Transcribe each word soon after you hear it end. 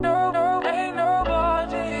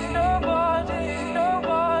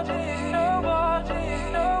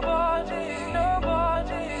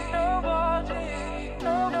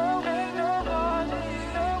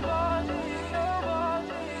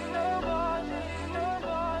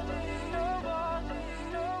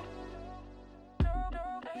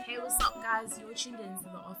guys, you're tuned in to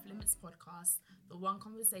the Off Limits podcast, the one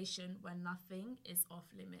conversation where nothing is off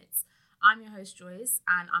limits. I'm your host, Joyce,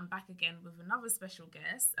 and I'm back again with another special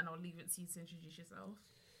guest, and I'll leave it to you to introduce yourself.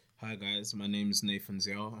 Hi guys, my name is Nathan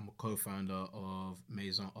Ziel. I'm a co-founder of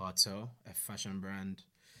Maison Artel, a fashion brand.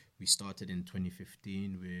 We started in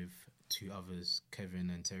 2015 with two others, Kevin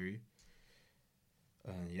and Terry.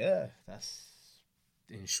 That's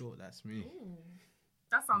in short, that's me. Ooh,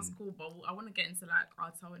 that sounds cool, but I want to get into like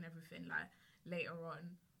Artel and everything like later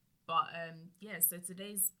on. But so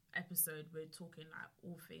today's episode we're talking like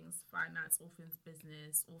all things finance, all things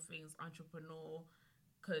business, all things entrepreneur,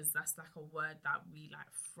 because that's like a word that we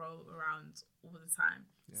like throw around all the time.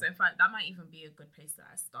 Yeah. So in fact, that might even be a good place to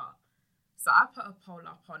start. So I put a poll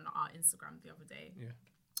up on our Instagram the other day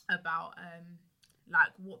about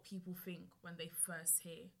like what people think when they first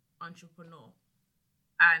hear entrepreneur,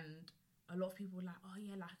 and a lot of people were like, oh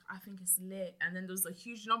yeah, like I think it's lit. And then there was a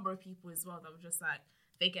huge number of people as well that were just like,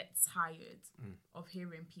 they get tired of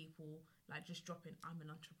hearing people like just dropping, I'm an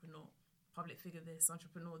entrepreneur, public figure this,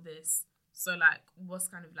 entrepreneur this. So like, what's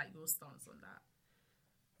kind of like your stance on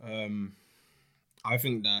that? I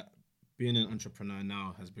think that being an entrepreneur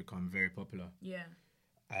now has become very popular. Yeah.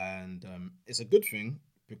 And it's a good thing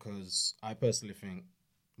because I personally think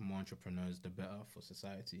more entrepreneurs, the better for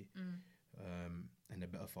society. And the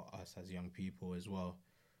better for us as young people as well,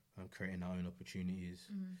 creating our own opportunities.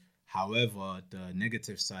 However, the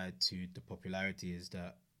negative side to the popularity is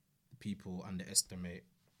that people underestimate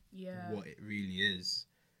what it really is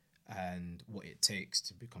and what it takes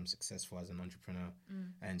to become successful as an entrepreneur.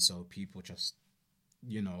 And so people just,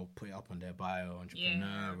 put it up on their bio,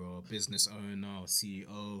 entrepreneur or business owner or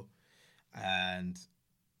CEO. And,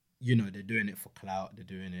 they're doing it for clout, they're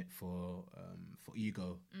doing it for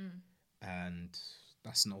ego. And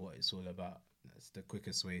that's not what it's all about. That's the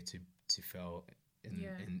quickest way to fail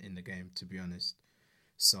in the game, to be honest.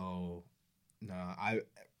 So,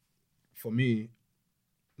 for me,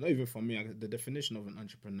 the definition of an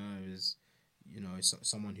entrepreneur is,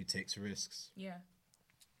 someone who takes risks.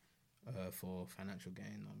 For financial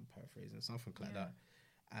gain, I'm paraphrasing, something like that.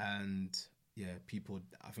 And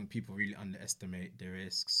I think people really underestimate the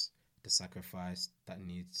risks, the sacrifice that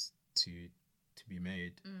needs to be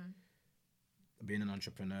made. Being an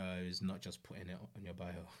entrepreneur is not just putting it on your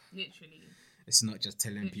bio. Literally. It's not just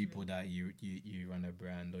telling people that you run a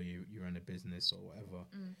brand or you run a business or whatever.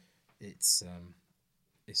 It's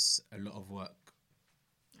a lot of work.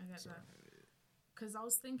 I get that. Because I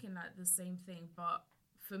was thinking like the same thing, but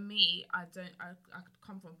for me, I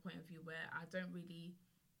come from a point of view where I don't know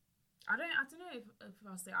if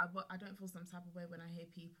I'll say I don't feel some type of way when I hear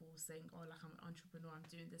people saying, oh, like I'm an entrepreneur, I'm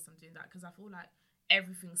doing this, I'm doing that, because I feel like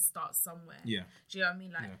everything starts somewhere. Yeah. Do you know what I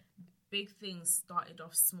mean? Like big things started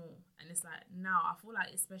off small, and it's like now I feel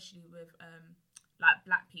like, especially with like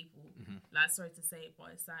black people, like sorry to say it,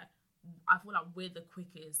 but it's like I feel like we're the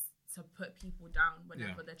quickest to put people down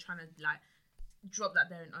whenever they're trying to like drop that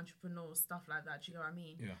they're an entrepreneur, stuff like that. Do you know what I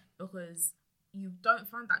mean? Yeah. Because you don't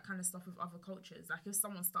find that kind of stuff with other cultures. Like if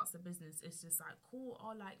someone starts a business, it's just like, cool,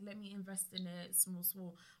 or like let me invest in it,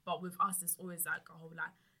 small. But with us, it's always like, oh,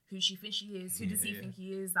 like who she thinks she is, who does he think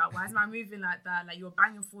he is, like why is man moving like that? Like you were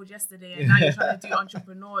banging Ford yesterday and now you're trying to do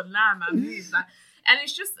entrepreneur. Nah, man, move. Like, and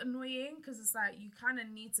it's just annoying because it's like you kind of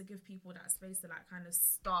need to give people that space to like kind of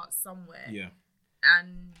start somewhere. Yeah.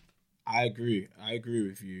 And I agree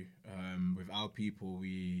with you. With our people,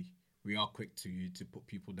 we are quick to put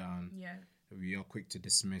people down. Yeah. We are quick to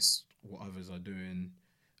dismiss what others are doing,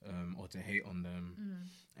 or to hate on them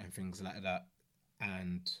and things like that.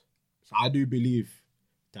 And so I do believe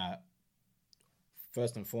that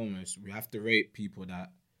first and foremost, we have to rate people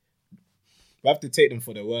that we have to take them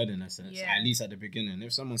for their word in a sense, at least at the beginning.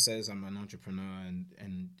 If someone says I'm an entrepreneur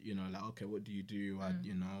and like, okay, what do you do? I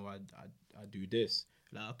do this.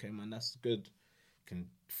 Like, okay, man, that's good. Can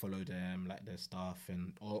follow them, like their stuff,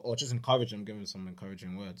 and or just encourage them, give them some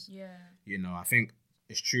encouraging words. Yeah. I think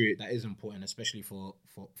it's true that is important, especially for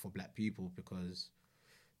black people, because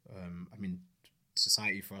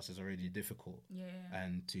society for us is already difficult.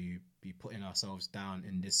 And to be putting ourselves down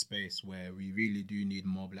in this space where we really do need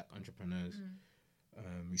more black entrepreneurs,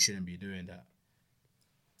 we shouldn't be doing that.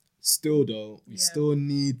 Still though, we still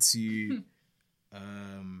need to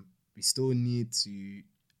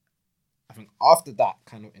I think after that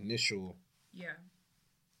kind of initial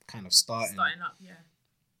kind of starting up,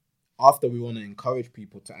 after we want to encourage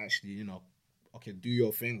people to actually, okay, do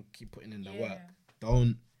your thing, keep putting in the work.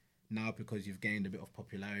 Don't now, because you've gained a bit of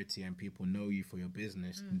popularity and people know you for your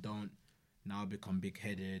business, don't now become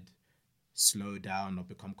big-headed, slow down or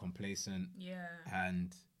become complacent. Yeah.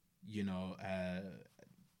 And,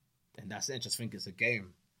 And that's it. I just think it's a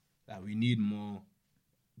game. That we need more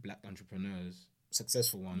black entrepreneurs,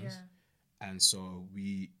 successful ones. Yeah. And so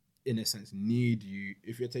we, in a sense, need you.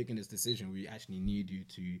 If you're taking this decision, we actually need you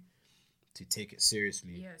to take it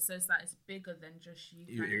seriously. Yeah, so it's like it's bigger than just you.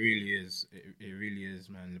 It really is. It really is,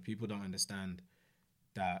 man. The people don't understand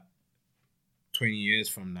that 20 years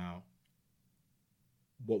from now,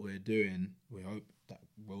 what we're doing, we hope that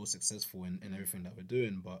we're all successful in everything that we're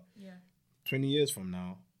doing. But 20 years from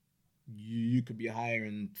now, you could be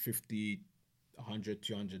hiring 50, 100,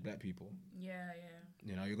 200 black people. Yeah.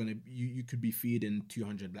 You know, you could be feeding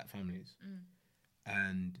 200 black families.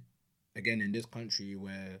 And again, in this country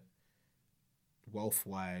where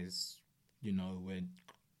wealth-wise, you know, we're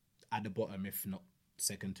at the bottom, if not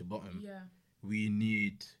second to bottom. Yeah. We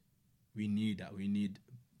need that. We need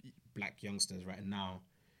black youngsters right now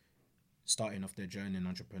starting off their journey in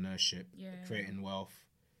entrepreneurship, creating wealth,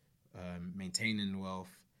 maintaining wealth,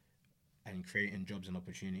 and creating jobs and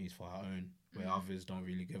opportunities for our own, where others don't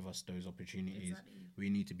really give us those opportunities. Exactly. We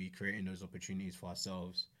need to be creating those opportunities for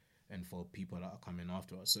ourselves and for people that are coming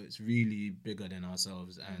after us. So it's really bigger than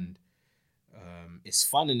ourselves, and it's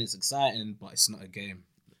fun and it's exciting, but it's not a game.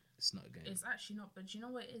 It's not a game. It's actually not. But you know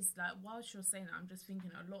what it is? Like, whilst you're saying that, I'm just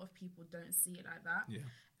thinking a lot of people don't see it like that. Yeah.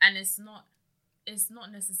 And it's not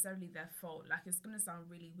necessarily their fault. Like, it's going to sound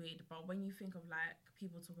really weird, but when you think of, like,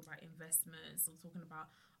 people talk about investments or talking about,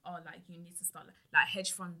 oh, like, you need to start, like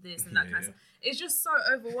hedge fund this and that kind of stuff. It's just so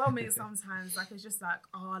overwhelming sometimes. Like, it's just like,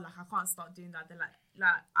 oh, like, I can't start doing that. They're like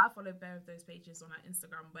I follow bare of those pages on, like,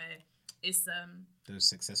 Instagram where it's those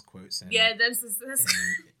success quotes and those success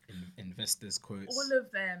investors quotes, all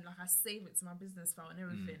of them. Like, I save it to my business file and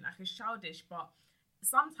everything. Like, it's childish, but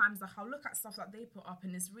sometimes, like, I'll look at stuff that they put up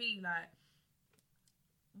and it's really like,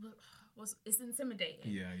 it's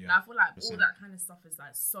intimidating. Yeah. Like, I feel like all that kind of stuff is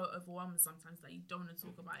like so overwhelming sometimes that you don't want to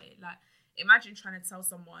talk about it. Like, imagine trying to tell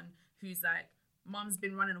someone who's like, mum's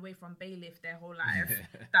been running away from bailiff their whole life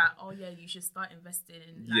that, oh yeah, you should start investing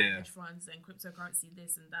in like hedge funds and cryptocurrency,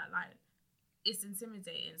 this and that. Like, it's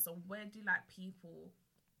intimidating. So where do like people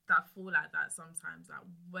that fall like that sometimes, like,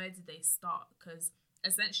 where do they start? Because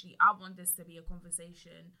essentially I want this to be a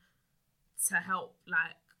conversation to help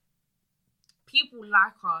like people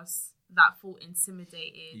like us that feel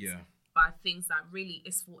intimidated by things that really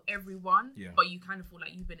is for everyone, but you kind of feel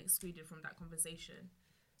like you've been excluded from that conversation.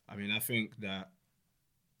 I mean, I think that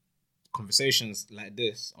conversations like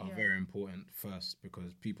this are very important first,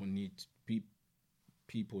 because people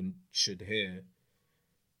should hear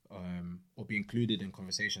or be included in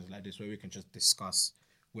conversations like this where we can just discuss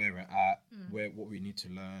where we're at, what we need to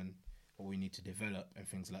learn, what we need to develop and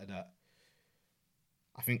things like that.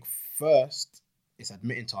 I think first it's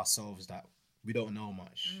admitting to ourselves that we don't know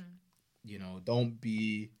much. You know, don't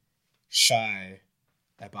be shy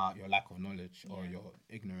about your lack of knowledge or your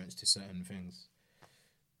ignorance to certain things.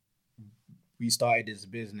 We started this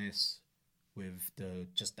business with the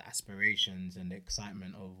aspirations and the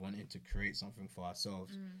excitement of wanting to create something for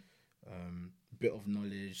ourselves. Bit of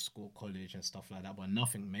knowledge, school, college and stuff like that, but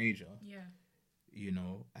nothing major. You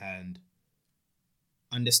know, and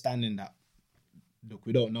understanding that, look,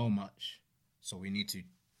 we don't know much, so we need to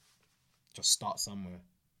just start somewhere.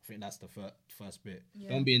 I think that's the first bit.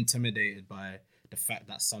 Don't be intimidated by the fact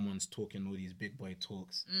that someone's talking all these big boy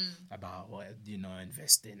talks about, you know,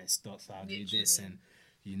 investing in stocks, how do this and,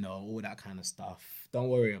 you know, all that kind of stuff. Don't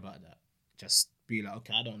worry about that. Just be like,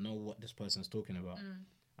 okay, I don't know what this person's talking about.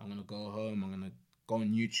 I'm going to go home, I'm going to go on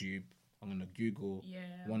YouTube, I'm going to Google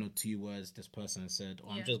one or two words this person said,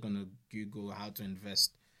 or I'm just going to Google how to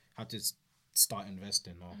invest, how to start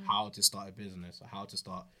investing, or how to start a business, or how to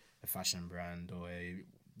start a fashion brand, or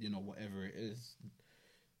you know, whatever it is.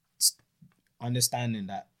 Understanding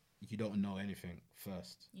that you don't know anything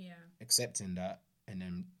first. Accepting that, and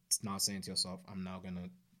then now saying to yourself, I'm now going to,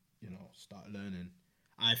 you know, start learning.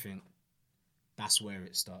 I think that's where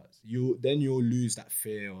it starts. Then you'll lose that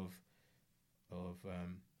fear of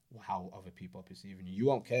how other people are perceiving you. You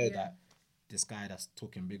won't care that this guy that's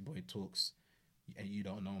talking big boy talks and you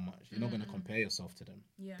don't know much. You're not going to compare yourself to them.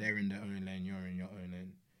 They're in their own lane, you're in your own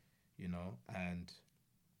lane, you know. And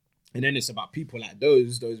then it's about people like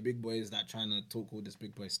those big boys that trying to talk all this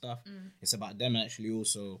big boy stuff. It's about them actually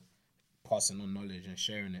also passing on knowledge and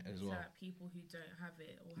sharing it as well. Like people who don't have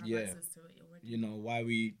it or have access to it already. You know, why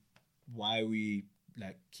we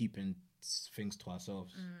like keeping things to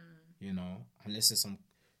ourselves, you know, unless it's some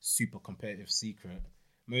super competitive secret.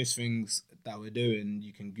 Most things that we're doing,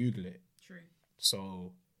 you can Google it. True.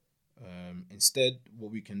 So instead,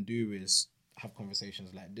 what we can do is have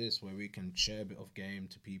conversations like this where we can share a bit of game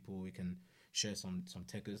to people. We can share some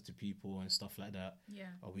tickets to people and stuff like that.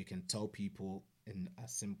 Yeah. Or we can tell people in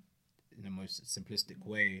the most simplistic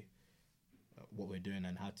way what we're doing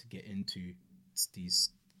and how to get into these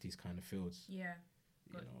kind of fields. Yeah.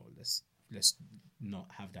 You know, let's not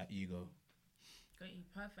have that ego. Got you.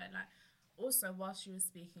 Perfect. Like, also, whilst you were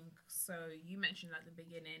speaking, so you mentioned at the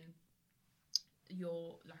beginning,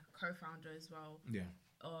 you're like a co-founder as well. Yeah.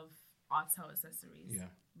 Of Artel Accessories.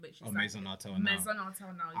 Yeah. Which is Maison Artel now. Maison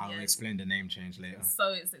Artel now. I'll explain the name change later.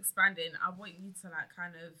 So it's expanding. I want you to like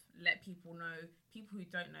kind of let people know, people who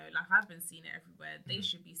don't know, like I've been seeing it everywhere. They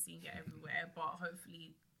should be seeing it everywhere, but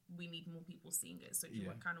hopefully we need more people seeing it. So do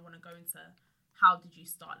you kind of want to go into how did you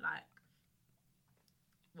start, like,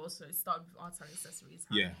 well, so start with Artel Accessories.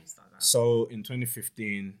 How did you start that? So in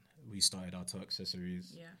 2015, we started Artel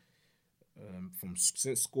Accessories. Yeah.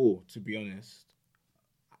 Since school, to be honest.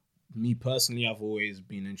 Me personally, I've always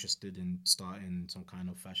been interested in starting some kind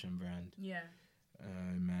of fashion brand. Yeah.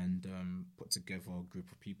 And put together a group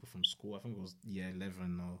of people from school. I think it was year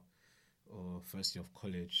 11 or first year of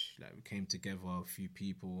college. Like, we came together, a few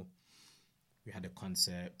people. We had a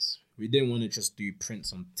concept. We didn't want to just do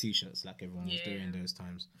prints on t-shirts like everyone was doing those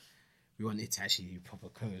times. We wanted to actually do proper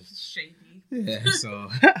clothes. Shady. Yeah.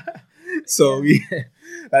 So we,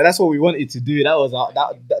 like, that's what we wanted to do. That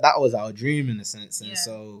was our dream in a sense. And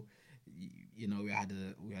so, you know, we had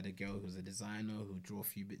a girl who was a designer who drew a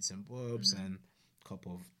few bits and bobs, and a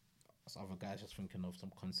couple of other guys just thinking of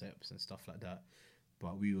some concepts and stuff like that.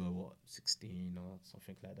 But we were 16 or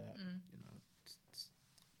something like that. You know, it's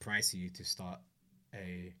pricey to start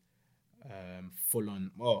a full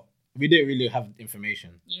on. Well, we didn't really have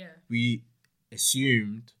information. Yeah. We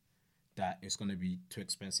assumed that it's gonna be too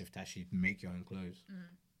expensive to actually make your own clothes.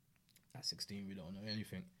 At 16, we don't know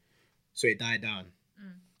anything, so it died down.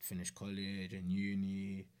 Finished college and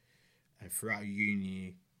uni, and throughout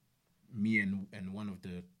uni, me and one of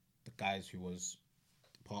the guys who was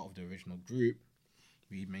part of the original group,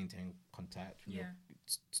 we maintained contact. We were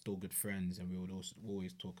still good friends, and we would also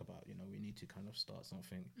always talk about, you know, we need to kind of start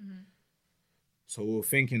something. So we were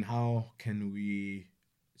thinking, how can we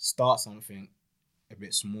start something a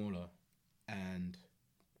bit smaller, and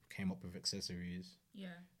came up with accessories.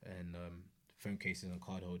 Yeah. And phone cases and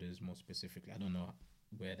card holders, more specifically. I don't know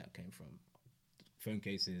where that came from. Phone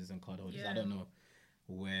cases and card holders. I don't know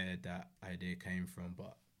where that idea came from,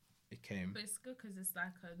 but it came. But it's good because it's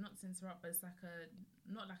like not to interrupt, but it's like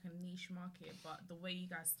not like a niche market, but the way you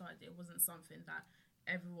guys started it wasn't something that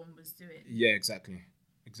everyone was doing. Yeah, exactly.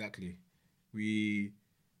 We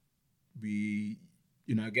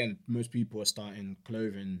you know, again, most people are starting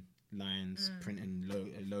clothing lines, printing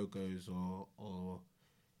logos or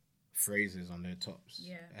phrases on their tops.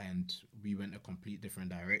 Yeah. And we went a complete different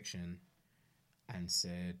direction and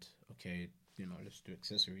said, okay, you know, let's do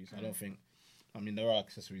accessories. I mean, there are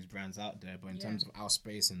accessories brands out there, but in terms of our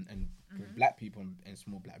space and black people and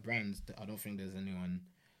small black brands, I don't think there's anyone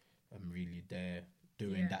really there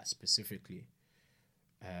doing that specifically.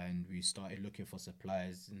 And we started looking for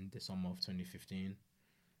suppliers in the summer of 2015.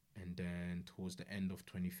 And then towards the end of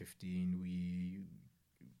 2015, we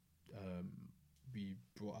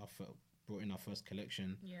brought in our first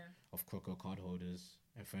collection of Croco card holders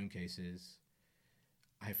and phone cases.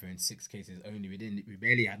 iPhone 6 cases only. We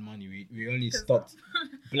barely had money. We only stocked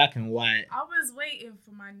black and white. I was waiting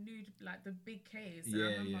for my nude, like the big case. And I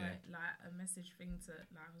remember like a message thing to,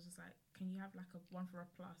 like, I was just like, can you have like a one for a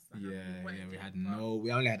plus? Like,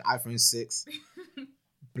 we only had iPhone 6,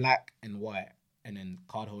 black and white, and then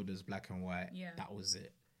card holders, black and white. Yeah. That was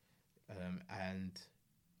it. And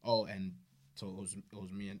so it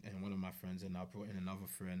was me and one of my friends, and I brought in another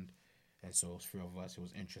friend. And so it was 3 of us who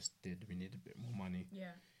was interested. We needed a bit more money.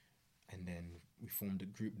 Yeah. And then we formed a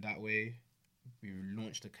group that way. We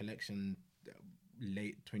launched the collection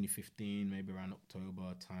late 2015, maybe around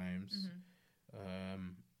October times.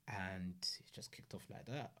 And it just kicked off like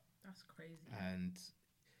that. That's crazy. And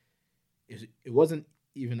it wasn't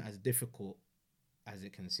even as difficult as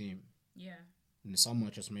it can seem. Yeah. In the summer, I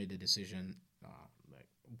just made the decision,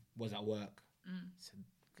 was at work. Said,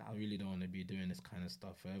 I really don't want to be doing this kind of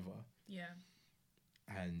stuff forever. Yeah.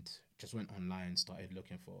 And just went online, started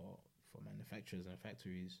looking for manufacturers and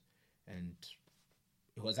factories. And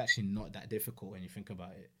it was actually not that difficult when you think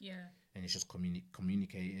about it. Yeah. And it's just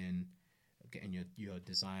communicating, getting your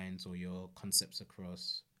designs or your concepts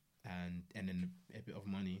across, and then a bit of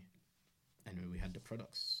money. And we had the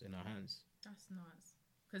products in our hands. That's nice.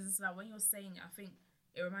 Because it's like when you're saying it, I think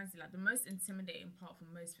it reminds me, like, the most intimidating part for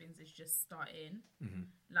most things is just starting.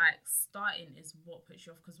 Mm-hmm. Like, starting is what puts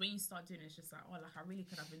you off, because when you start doing it, it's just like, oh, like, I really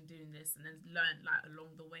could have been doing this, and then learn, like,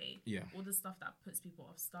 along the way. Yeah. All the stuff that puts people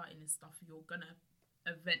off starting is stuff you're gonna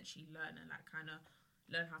eventually learn, and like kind of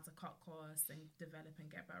learn how to cut costs and develop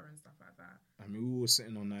and get better and stuff like that. I mean, we were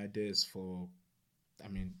sitting on ideas for,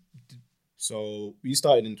 so we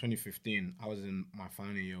started in 2015. I was in my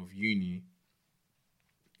final year of uni,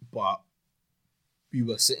 but we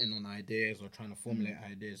were sitting on ideas or trying to formulate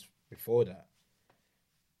ideas before that.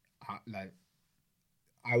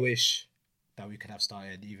 I wish that we could have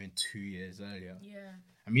started even 2 years earlier. Yeah.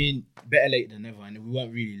 I mean, better late than never, and we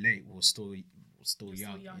weren't really late. We were still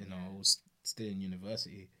young, you know. Yeah. We was still in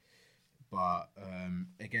university, but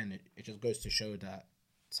again, it just goes to show that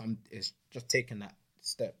it's just taking that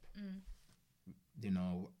step. You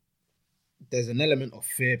know, there's an element of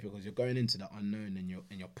fear because you're going into the unknown and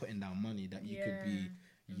you're putting down money that you could be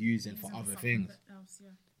using for other things. Else,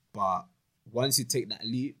 yeah. But once you take that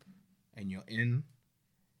leap and you're in,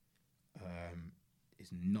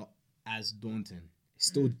 it's not as daunting. It's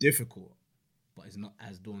still difficult, but it's not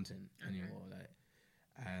as daunting anymore. Like,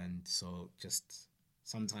 and so just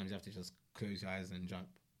sometimes you have to just close your eyes and jump.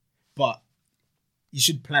 But you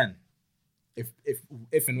should plan, if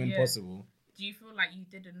and when possible. Do you feel like you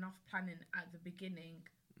did enough planning at the beginning?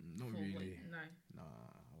 Not really. No.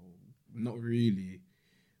 Not really.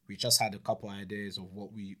 We just had a couple ideas of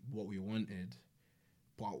what we wanted,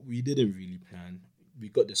 but we didn't really plan. We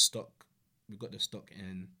got the stock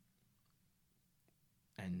in,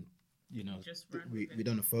 and you know, we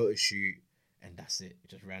done a photo shoot, and that's it. We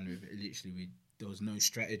just ran with it. Literally, there was no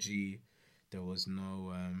strategy. There was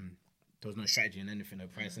no strategy in anything. No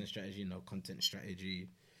pricing strategy. No content strategy.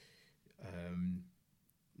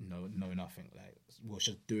 No nothing. Like, we were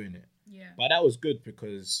just doing it. Yeah. But that was good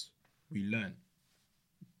because we learned.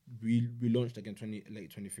 We launched again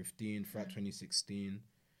late 2015. Throughout 2016,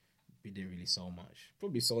 we didn't really sell much.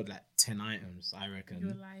 Probably sold like 10 items, I reckon.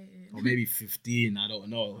 You're lying. Or maybe 15. I don't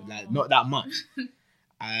know. Like, not that much.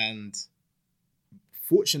 And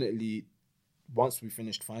fortunately, once we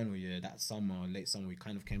finished final year, that summer, late summer, we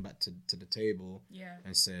kind of came back to the table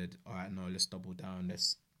and said, all right, no, let's double down.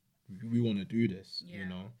 We want to do this, you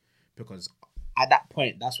know, because at that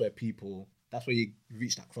point, that's where you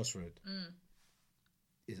reach that crossroad.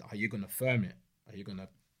 Are you going to firm it? Are you going to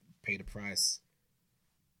pay the price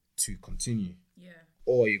to continue? Yeah.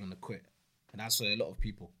 Or are you going to quit? And that's where a lot of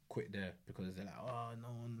people quit there because they're like, oh, no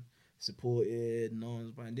one supported, no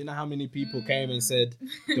one's buying. Do you know how many people came and said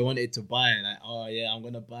they wanted to buy? Like, oh, yeah, I'm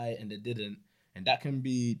going to buy it, and they didn't. And that can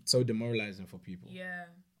be so demoralizing for people. Yeah.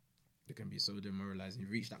 It can be so demoralizing. You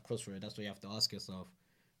reach that crossroad. That's why you have to ask yourself: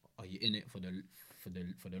 are you in it for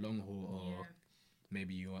the long haul, or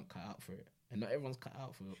maybe you weren't cut out for it? And not everyone's cut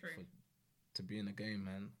out for to be in the game,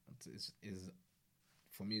 man. Is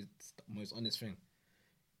for me, it's the most honest thing.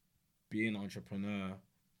 Being an entrepreneur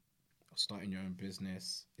or starting your own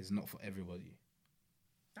business is not for everybody.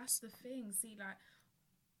 That's the thing. See, like,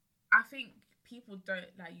 I think people don't,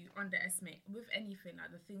 like, you underestimate with anything,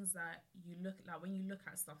 like the things that you look, like when you look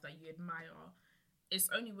at stuff that you admire, it's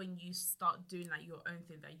only when you start doing like your own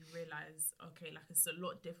thing that you realize, okay, like, it's a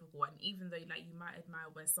lot difficult. And even though like you might admire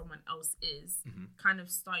where someone else is, kind of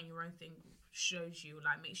starting your own thing shows you,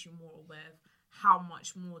 like, makes you more aware of how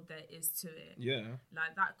much more there is to it. Yeah.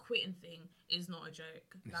 Like, that quitting thing is not a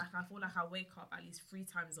joke. Like, I feel like I wake up at least 3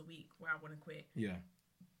 times a week where I want to quit. Yeah.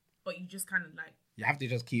 But you just kind of like, you have to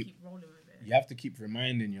just keep rolling with it. You have to keep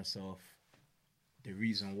reminding yourself the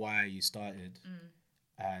reason why you started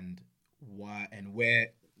and why and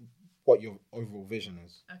what your overall vision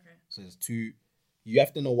is. Okay. So there's two. You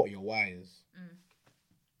have to know what your why is.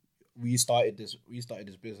 We started this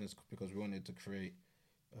business because we wanted to create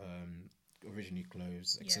originally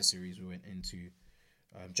clothes, accessories. We went into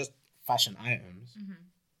just fashion items.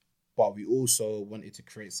 But we also wanted to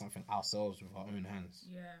create something ourselves with our own hands.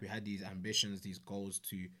 Yeah. We had these ambitions, these goals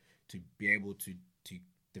to be able to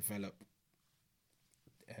develop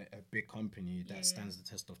a big company that stands the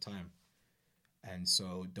test of time. And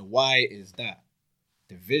so the why is that.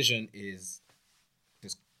 The vision is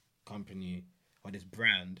this company or this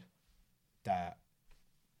brand that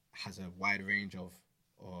has a wide range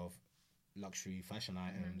of luxury fashion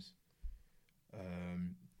items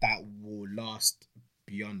that will last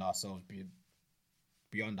beyond ourselves,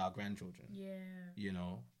 beyond our grandchildren. Yeah. You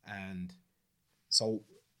know, and so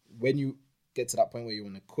when you get to that point where you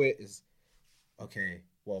want to quit, is okay,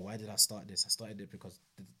 well, why did I start this? I started it because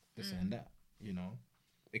this and that, you know.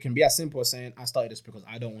 It can be as simple as saying, I started this because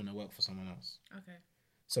I don't want to work for someone else. Okay.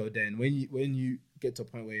 So then when you get to a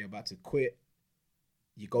point where you're about to quit,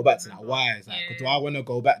 you go back to that Remember. why. It's like, Yeah. do I want to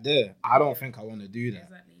go back there? I don't Yeah. think I want to do that.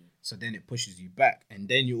 Exactly. So then it pushes you back. And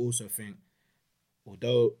then you also think,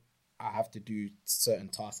 although I have to do certain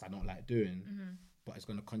tasks I don't like doing, Mm-hmm. but it's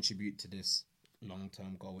going to contribute to this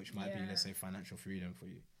long-term goal, which might be, Yeah. let's say, financial freedom for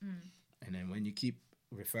you. Mm. And then when you keep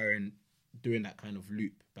doing that kind of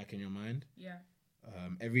loop back in your mind, Yeah.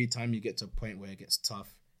 every time you get to a point where it gets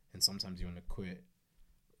tough and sometimes you want to quit,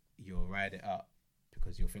 you'll ride it out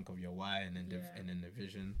because you'll think of your why and then the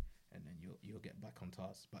vision, and then you'll get back on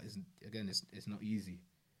task. But it's not easy.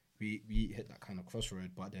 We hit that kind of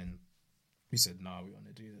crossroad, but then we said, no, we want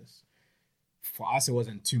to do this. For us, it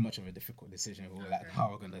wasn't too much of a difficult decision. We were like,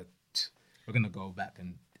 no, we're gonna go back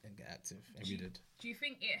and get active, and we did. Do you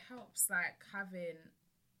think it helps like having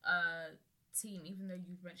a team, even though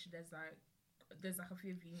you've mentioned there's like a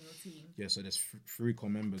few of you in your team? Yeah, so there's 3 core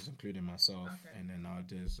members, including myself, Okay. and then now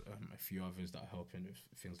there's a few others that are helping with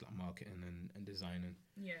things like marketing and designing.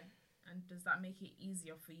 Yeah. And does that make it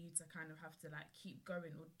easier for you to kind of have to like keep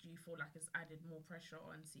going, or do you feel like it's added more pressure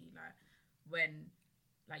onto you, like when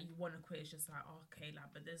like you want to quit, it's just like, oh, okay, like,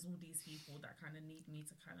 but there's all these people that kind of need me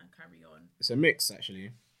to kind of carry on? It's a mix,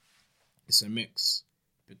 actually. It's a mix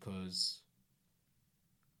because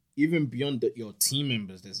even beyond your team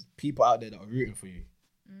members, there's people out there that are rooting for you,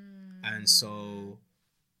 and so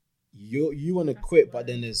you want to quit, but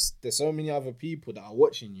then there's so many other people that are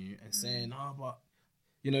watching you and saying, oh, but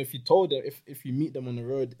you know, if you told them, if you meet them on the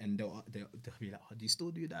road, and they'll be like, oh, do you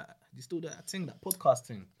still do that? Do you still do that thing, that podcast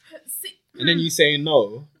thing? And then you say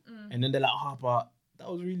no, and then they're like, oh, but that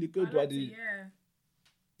was really good. Why did you? Yeah.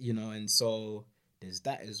 You know, and so there's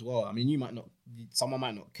that as well. I mean, someone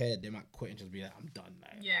might not care. They might quit and just be like, I'm done.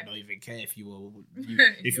 Like, I don't even care if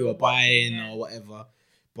you were buying or whatever.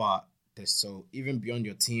 But even beyond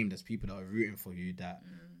your team, there's people that are rooting for you that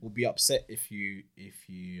will be upset if you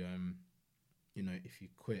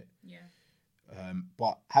quit. Yeah.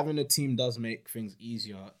 But having a team does make things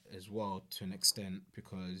easier as well, to an extent,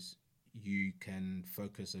 because you can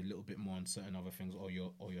focus a little bit more on certain other things or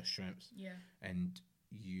your strengths. Yeah. And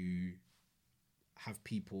you have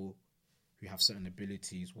people who have certain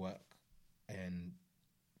abilities work and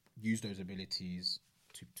use those abilities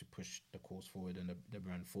to push the cause forward and the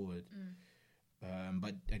brand forward.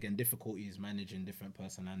 But again, difficulty is managing different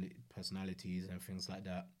personalities and things like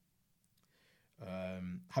that.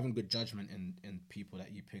 Having good judgment in people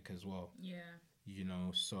that you pick as well. Yeah. You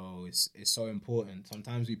know, so it's so important.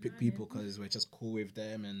 Sometimes we pick people because we're just cool with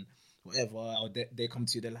them and whatever, or they come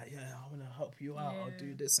to you, they're like, yeah, I want to help you out, I'll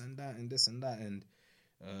do this and that and this and that, and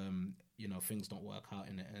you know, things don't work out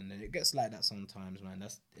in it, and then it gets like that sometimes, man.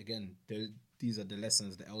 That's, again, these are the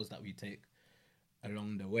lessons, the L's that we take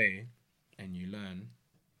along the way, and you learn.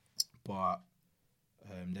 But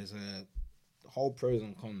there's a whole pros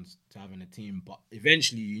and cons to having a team, but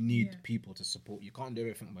eventually you need people to support. You can't do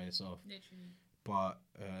everything by yourself. Literally. But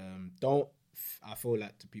I feel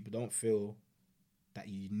like people don't feel that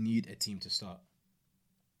you need a team to start.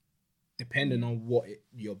 Depending on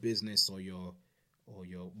your business or your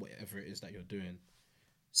whatever it is that you're doing.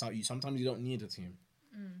 So sometimes you don't need a team.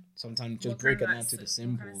 Sometimes just break it down to the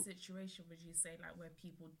simple. What kind of situation would you say, like, where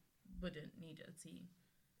people wouldn't need a team?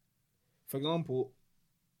 For example,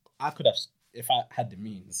 I could have, if I had the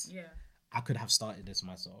means, I could have started this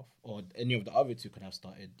myself, or any of the other two could have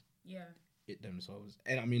started it themselves.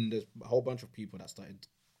 And I mean, there's a whole bunch of people that started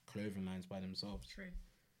clothing lines by themselves. True.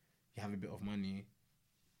 You have a bit of money,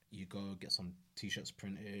 you go get some t-shirts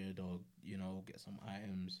printed, or you know, get some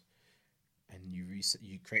items, and you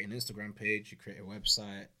create an Instagram page, you create a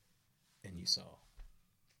website, and you sell.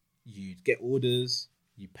 You get orders,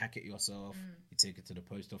 you pack it yourself, you take it to the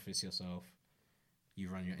post office yourself, you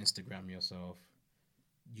run your Instagram yourself.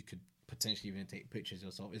 You could potentially even take pictures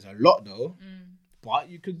yourself. It's a lot though, but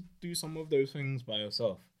you could do some of those things by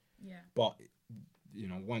yourself. Yeah. But you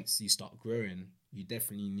know, once you start growing, you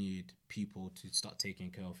definitely need people to start taking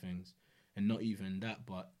care of things. And not even that,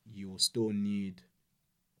 but you will still need...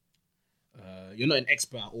 you're not an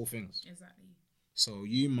expert at all things. Exactly. So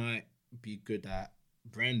you might be good at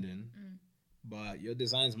branding, but your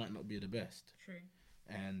designs might not be the best. True.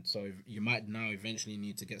 And so you might now eventually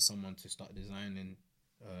need to get someone to start designing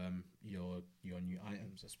your new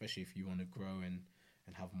items, especially if you want to grow and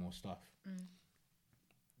have more stuff.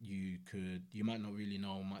 You might not really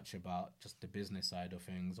know much about just the business side of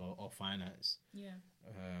things or finance. Yeah.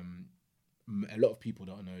 A lot of people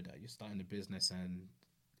don't know that you're starting a business, and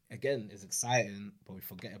again, it's exciting, but we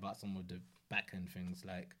forget about some of the back end things,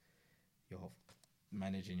 like you're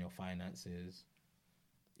managing your finances.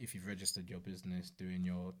 If you've registered your business, doing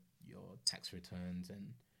your tax returns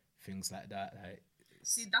and things like that, like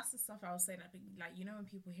See, that's the stuff I was saying. I think, like, you know, when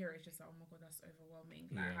people hear it, it's just like, oh my god, that's overwhelming.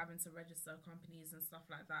 Like, having to register companies and stuff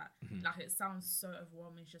like that. Like, it sounds so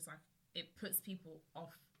overwhelming. It's just like, it puts people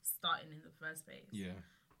off starting in the first place. Yeah.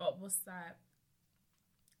 But what's that?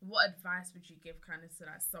 What advice would you give kind of to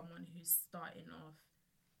like someone who's starting off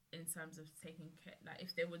in terms of taking care, like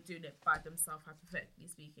if they were doing it by themselves, hypothetically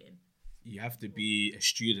speaking? You have to be a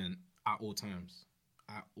student at all times.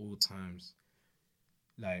 At all times.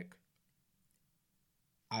 Like,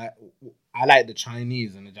 I like the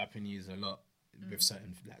Chinese and the Japanese a lot with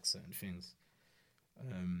certain things.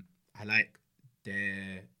 I like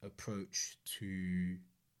their approach to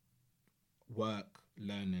work,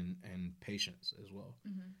 learning, and patience as well.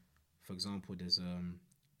 For example, there's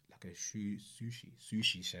like a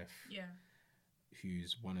sushi chef. Yeah.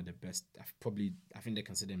 Who's one of the best. I think they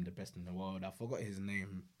consider him the best in the world. I forgot his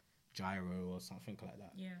name, Gyro or something like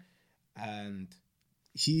that. Yeah. And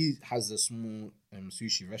he has a small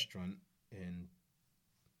sushi restaurant in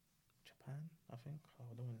Japan, I think.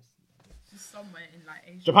 I don't want to. Somewhere in like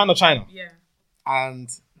Asia. Japan or China. Yeah. And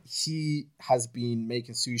he has been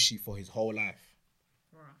making sushi for his whole life.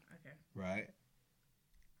 Right. Okay. Right.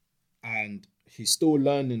 And he's still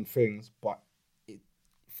learning things, but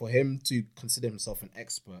for him to consider himself an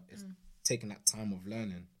expert is taking that time of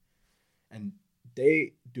learning. And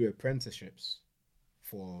they do apprenticeships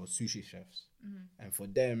for sushi chefs. And for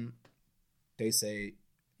them, they say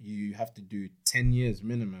you have to do 10 years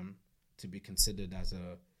minimum to be considered as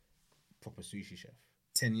a proper sushi chef.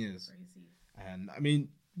 10 years. Crazy. And I mean,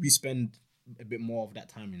 we spend a bit more of that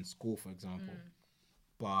time in school, for example.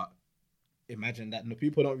 But imagine that. No,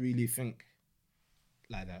 people don't really think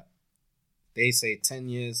like that. They say 10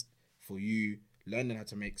 years for you learning how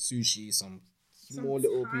to make sushi, some small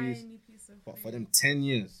little piece. But for them, 10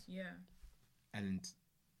 years. Yeah. And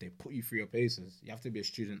they put you through your paces. You have to be a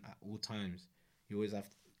student at all times. You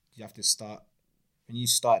have to start. When you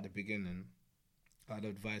start at the beginning, I'd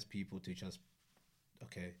advise people to just,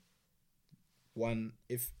 okay, one,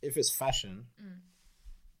 if it's fashion,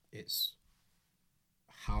 it's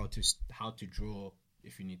how to draw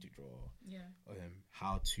if you need to draw. Yeah.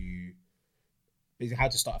 How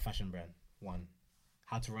to start a fashion brand. One,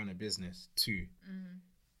 how to run a business. Two,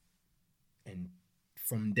 and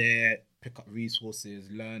from there pick up resources,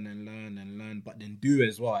 learn and learn and learn, but then do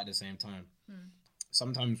as well at the same time.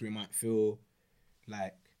 Sometimes we might feel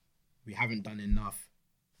like we haven't done enough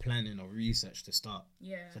planning or research to start.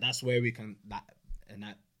 Yeah. So that's where we can that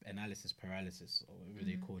analysis paralysis or whatever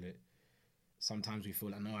they call it. Sometimes we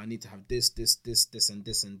feel like, no, I need to have this, and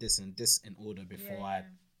this, and this in order before I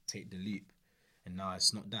take the leap. And now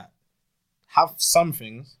it's not that. Have some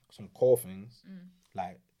things, some core things,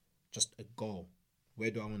 like just a goal. Where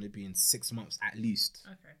do I want to be in 6 months at least?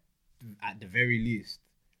 Okay. At the very least.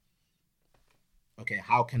 Okay,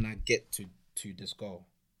 how can I get to this goal?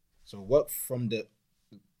 So work from the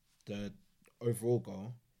overall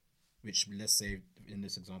goal, which let's say in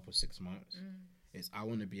this example 6 months, is I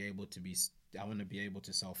want to be able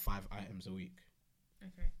to sell 5 items a week.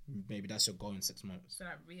 Okay. Maybe that's your goal in 6 months. So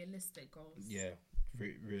like realistic goals. Yeah,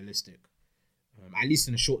 realistic. At least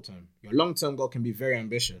in the short term. Your long term goal can be very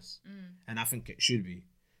ambitious, and I think it should be.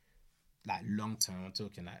 Like long term, I'm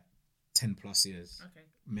talking like 10 plus years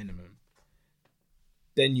minimum.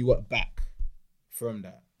 Then you work back from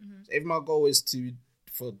that. So if my goal is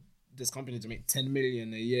for this company to make 10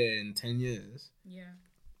 million a year in 10 years,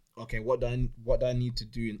 okay, what do I need to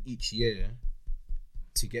do in each year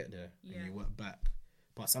to get there? And you work back.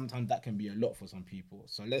 But sometimes that can be a lot for some people.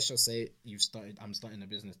 So let's just say I'm starting a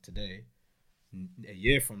business today. A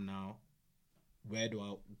year from now,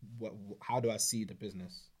 how do I see the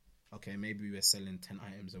business? Okay, maybe we're selling 10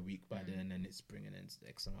 items a week by then, and it's bringing in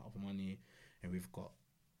X amount of money, and we've got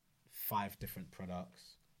 5 different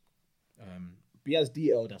products. Be as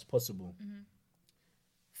detailed as possible.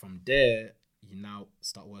 From there, you now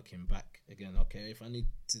start working back again. Okay, if I need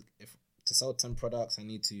to sell 10 products, I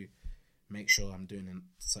need to make sure I'm doing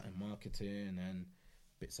certain marketing and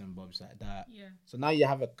bits and bobs like that. Yeah. So now you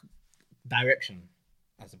have a direction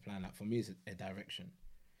as a plan. Like for me, it's a direction.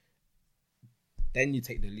 Then you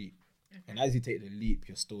take the leap, and as you take the leap,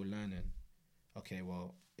 you're still learning. Okay,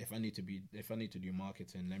 well, if I need to do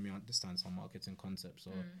marketing, let me understand some marketing concepts,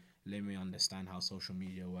 or let me understand how social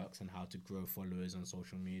media works and how to grow followers on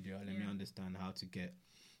social media. Let me understand how to get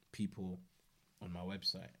people on my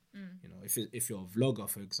website. You know, if you're a vlogger,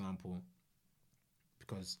 for example,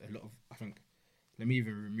 because let me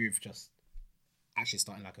even remove just actually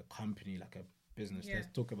starting like a company, like a business. Let's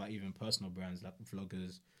talk about even personal brands like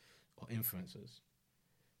vloggers or influencers.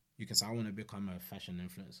 You can say, I want to become a fashion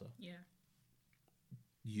influencer. Yeah.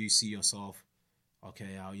 You see yourself,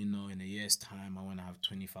 okay, in a year's time, I want to have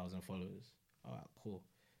 20,000 followers. All right, cool.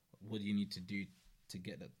 What do you need to do to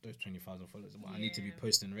get those 20,000 followers? Well, I need to be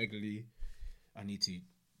posting regularly. I need to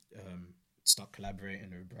start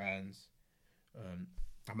collaborating with brands.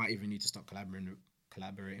 I might even need to start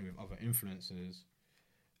collaborating with other influencers.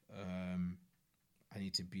 I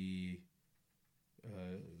need to be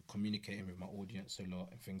communicating with my audience a lot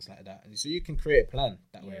and things like that. And so you can create a plan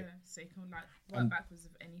that way. Yeah, so you can work backwards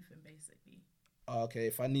of anything basically. Okay,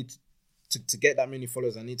 if I need to get that many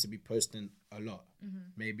followers, I need to be posting a lot.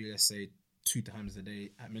 Maybe let's say 2 times a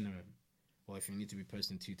day at minimum. Or if you need to be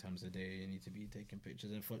posting 2 times a day, you need to be taking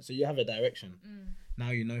pictures and photos. So you have a direction.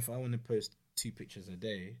 Now if I want to post 2 pictures a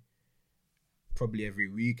day, probably every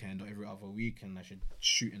weekend or every other weekend, I should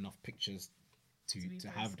shoot enough pictures to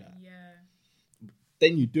have that. Yeah.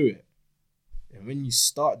 Then you do it. And when you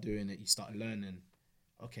start doing it, you start learning.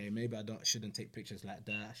 Okay, maybe shouldn't take pictures like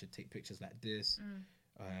that. I should take pictures like this.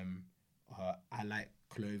 I like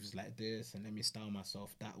clothes like this, and let me style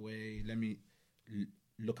myself that way. Let me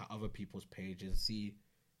look at other people's pages, see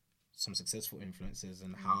some successful influencers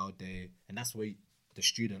and how and that's where the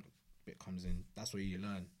student bit comes in. That's where you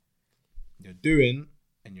learn. You're doing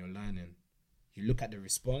and you're learning. You look at the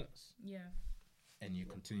response, and you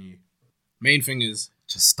continue. Main thing is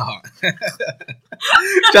just start.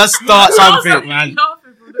 Just start something, man.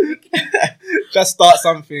 Just start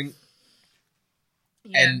something.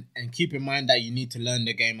 And keep in mind that you need to learn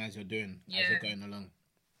the game as you're doing, as you're going along.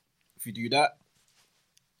 If you do that,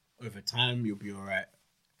 over time you'll be alright.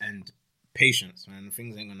 And patience, man.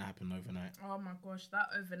 Things ain't gonna happen overnight. Oh my gosh, that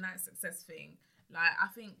overnight success thing. Like, I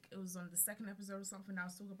think it was on the 2nd episode or something I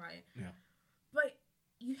was talking about it. Yeah. But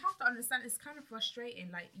you have to understand, it's kind of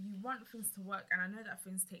frustrating. Like, you want things to work, and I know that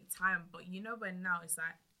things take time, but when now it's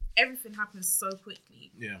like everything happens so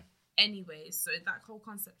quickly. Yeah. Anyway, so that whole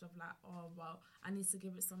concept of like, oh well, I need to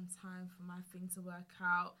give it some time for my thing to work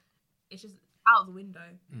out. It's just out the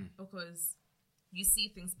window because you see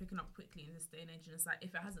things picking up quickly in this day and age, and it's like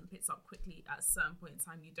if it hasn't picked up quickly at a certain point in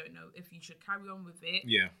time, you don't know if you should carry on with it,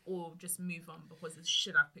 or just move on because it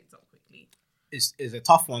should have picked up quickly. It's a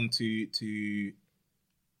tough one to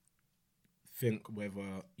think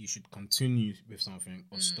whether you should continue with something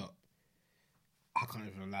or stop. I can't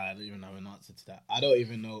even lie. I don't even have an answer to that. I don't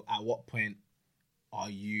even know at what point are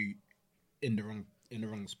you in the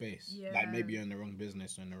wrong space. Yeah. Like maybe you're in the wrong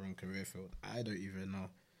business or in the wrong career field. I don't even know.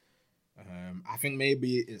 I think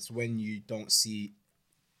maybe it's when you don't see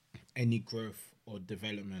any growth or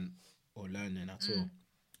development or learning at all.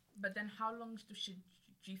 But then how long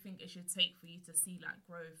do you think it should take for you to see like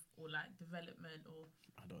growth or like development or...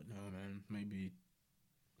 I don't know, man. Maybe...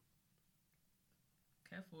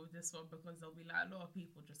 Careful with this one because there'll be like a lot of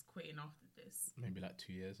people just quitting after this. Maybe like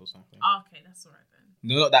 2 years or something. Oh, okay, that's all right then.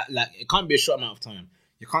 No, that like it can't be a short amount of time.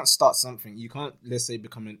 You can't start something. You can't, let's say,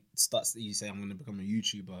 you say I'm going to become a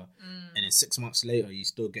YouTuber, and then 6 months later you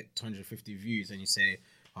still get 250 views, and you say,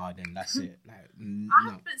 oh, then that's it. Like,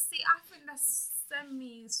 no. But see, I think that's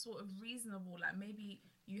semi sort of reasonable. Like maybe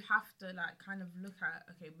you have to like kind of look at,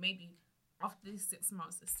 okay, maybe after these 6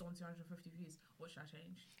 months it's still 250 views. What should I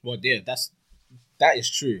change? Well, yeah, that is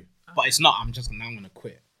true, but it's not. I'm going to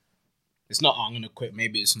quit. It's not. I'm going to quit.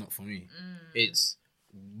 Maybe it's not for me. It's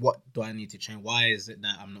what do I need to change? Why is it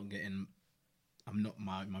that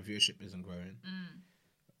my viewership isn't growing?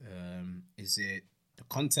 Is it the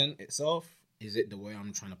content itself? Is it the way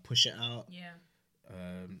I'm trying to push it out? Yeah.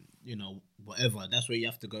 Whatever. That's where you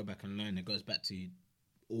have to go back and learn. It goes back to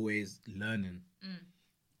always learning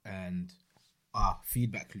and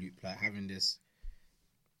feedback loop, like having this.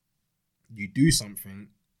 You do something,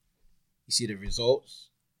 you see the results,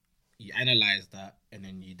 you analyze that, and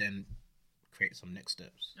then you then create some next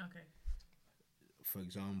steps. Okay. For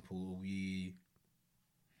example,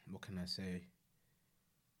 what can I say?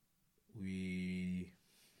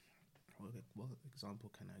 What example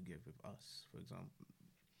can I give with us? For example,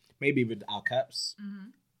 maybe with our caps.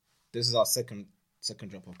 This is our second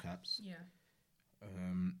drop of caps. Yeah.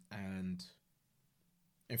 And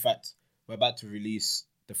in fact, we're about to release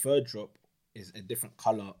the third drop. Is a different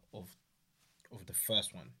color of the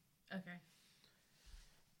first one. Okay.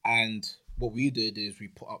 And what we did is we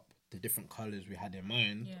put up the different colors we had in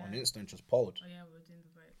mind on Insta and just polled. Oh yeah, we're doing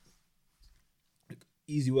the votes. Like,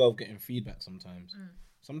 easy way of getting feedback sometimes.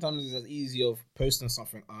 Sometimes it's as easy of posting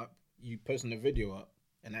something up, you posting a video up,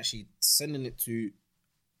 and actually sending it to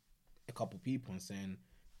a couple people and saying,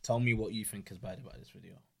 "Tell me what you think is bad about this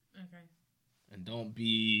video." Okay. And don't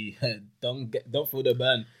feel the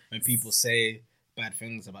burn when people say bad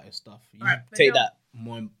things about your stuff. You take that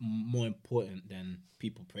more important than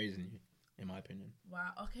people praising you. in my opinion.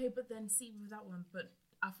 Wow. Okay, but then see with that one, but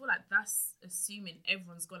I feel like that's assuming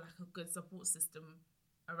everyone's got like a good support system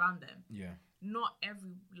around them. Yeah. Not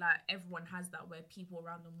everyone has that, where people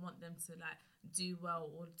around them want them to like do well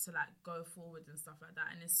or to like go forward and stuff like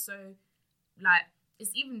that. And it's so like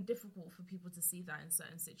it's even difficult for people to see that in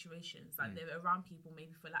certain situations. Like they're around people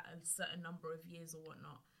maybe for like a certain number of years or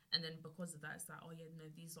whatnot, and then because of that, it's like, oh yeah, no,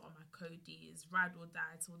 these are my Cody's, ride or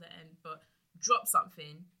die till the end. But drop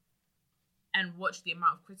something and watch the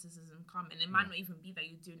amount of criticism come, and it might not even be that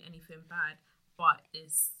you're doing anything bad, but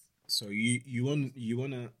it's so you want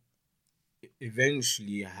to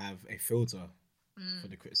eventually have a filter for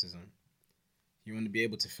the criticism. You want to be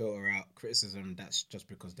able to filter out criticism that's just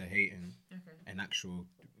because they're hating, and actual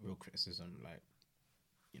real criticism, like,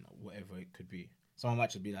 you know, whatever it could be. Someone might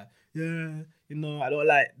just be like, yeah, you know, I don't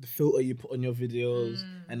like the filter you put on your videos,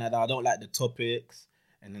 and I don't like the topics,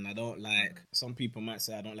 and then I don't like. Some people might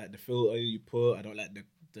say I don't like the filter you put, I don't like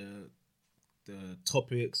the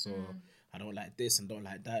topics, or I don't like this and don't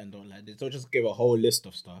like that and don't like this. They'll just give a whole list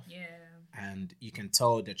of stuff. yeah. And you can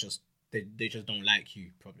tell they just don't like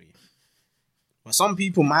you, probably. But some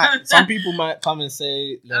people might come and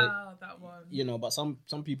say, like, Oh, that one. you know, but some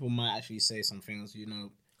people might actually say some things, you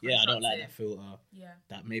know, yeah, I don't like that filter. Yeah.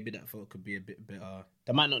 That maybe that filter could be a bit better.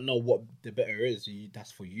 They might not know what the better is.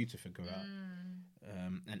 That's for you to figure out.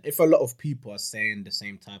 And if a lot of people are saying the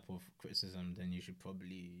same type of criticism, then you should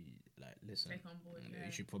probably like listen. Take on board. Yeah.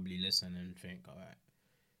 You should probably listen and think, all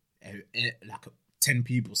right, like 10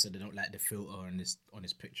 people said they don't like the filter on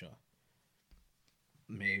this picture.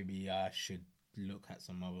 Maybe I should look at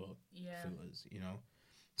some other filters, you know.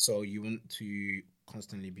 So you want to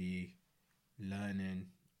constantly be learning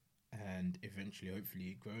and eventually,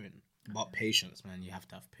 hopefully, growing. But patience, man, you have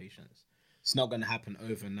to have patience. It's not going to happen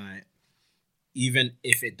overnight. Even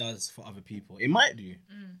if it does for other people, it might do,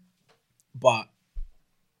 but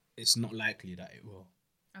it's not likely that it will.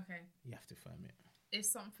 Okay. You have to firm it. If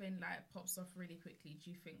something like pops off really quickly, do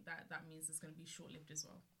you think that means it's going to be short-lived as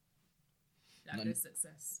well? Like the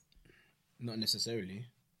success? Not necessarily.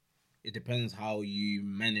 It depends how you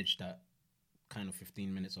manage that kind of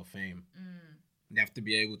 15 minutes of fame. You have to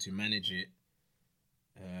be able to manage it,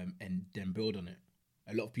 and then build on it.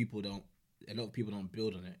 A lot of people don't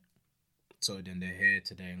build on it. So then they're here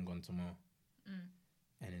today and gone tomorrow.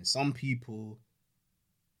 And then some people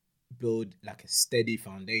build like a steady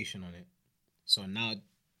foundation on it. So now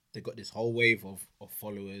they got this whole wave of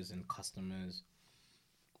followers and customers,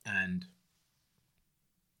 and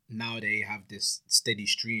now they have this steady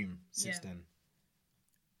stream since then.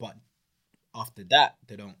 But after that,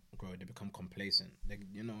 they don't grow. They become complacent. They're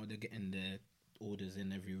getting their orders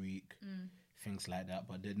in every week, things like that.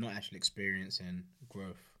 But they're not actually experiencing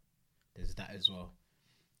growth. There's that as well.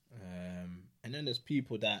 And then there's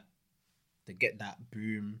people that they get that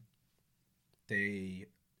boom, they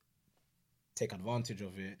take advantage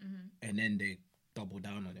of it, and then they double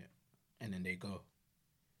down on it, and then they go.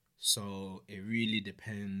 So it really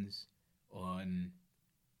depends on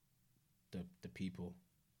the people.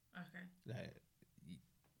 Okay. Like,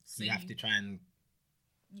 so you have to try and...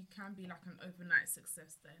 You can be like an overnight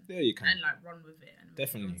success then. Yeah, you can. And like run with it. And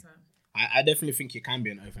definitely. I definitely think you can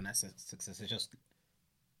be an overnight success. It's just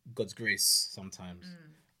God's grace sometimes.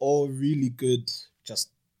 Or really good,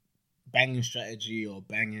 just banging strategy or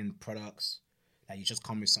banging products. Like you just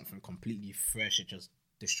come with something completely fresh. It just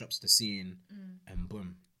disrupts the scene and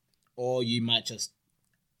boom. Or you might just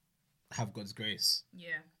have God's grace.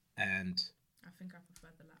 Yeah. And I think I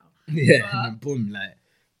prefer the latter. Yeah, and then boom, like.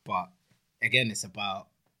 But again, it's about,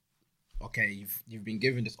 okay, you've been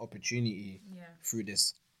given this opportunity through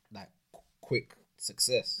this like quick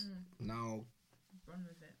success. Now run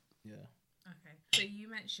with it. Yeah. Okay. So you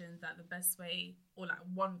mentioned that the best way, or like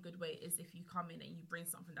one good way, is if you come in and you bring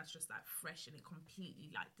something that's just like fresh and it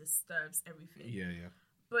completely like disturbs everything. Yeah.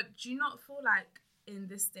 But do you not feel like in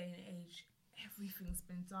this day and age everything's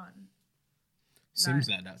been done? Seems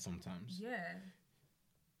like that sometimes. Yeah.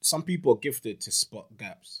 Some people are gifted to spot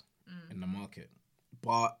gaps in the market,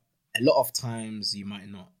 but a lot of times you might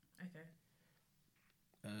not. Okay.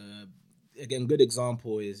 Again, good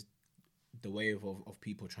example is the wave of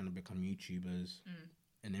people trying to become YouTubers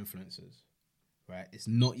and influencers, right? It's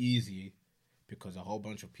not easy because a whole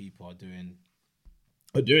bunch of people are doing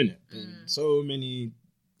it. There's so many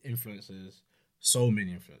influencers,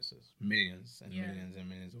 millions and millions and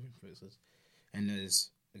millions of influencers. And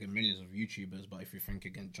there's, again, millions of YouTubers, but if you think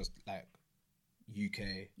again, just like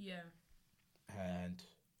UK and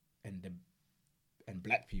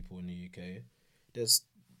black people in the UK, there's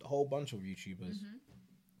a whole bunch of YouTubers.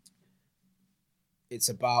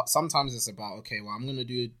 Sometimes it's about, okay, well, I'm going to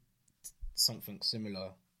do something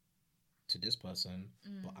similar to this person,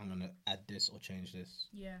 but I'm gonna add this or change this.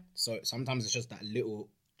 Yeah. So sometimes it's just that little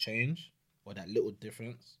change or that little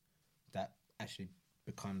difference that actually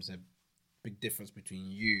becomes a big difference between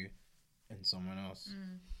you and someone else.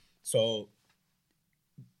 So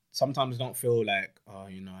sometimes don't feel like, oh,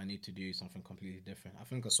 you know, I need to do something completely different. I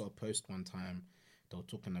think I saw a post one time, they were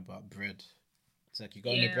talking about bread. It's like you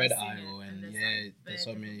go in the bread aisle and there's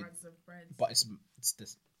so many brands of bread. but it's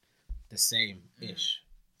the same ish.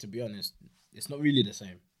 To be honest, it's not really the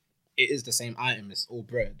same. It is the same item. It's all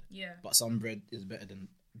bread. Yeah. But some bread is better than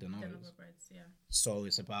others. Other breads, yeah. So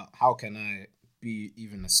it's about how can I be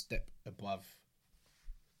even a step above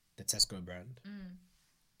the Tesco brand.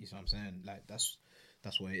 You see what I'm saying? Like that's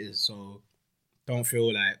what it is. So don't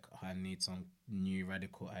feel like I need some new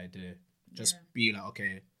radical idea. Just be like,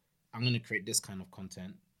 okay, I'm gonna create this kind of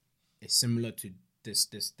content. It's similar to this,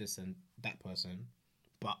 and that person,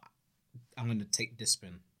 but I'm gonna take this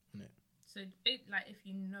spin on it. So, like, if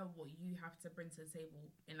you know what you have to bring to the table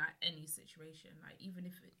in like any situation, like even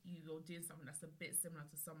if you're doing something that's a bit similar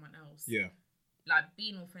to someone else, like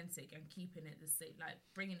being authentic and keeping it the same, like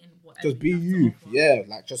bringing in whatever. Just be you,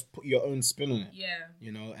 like just put your own spin on it,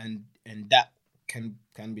 you know, and that can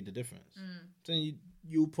be the difference. So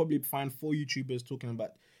you'll probably find 4 YouTubers talking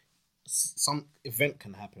about some event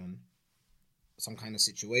can happen, some kind of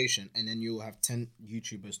situation, and then you'll have 10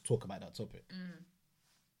 YouTubers talk about that topic.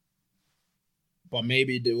 But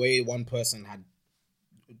maybe the way one person had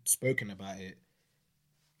spoken about it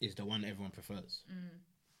is the one everyone prefers.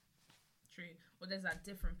 True. Well, there's like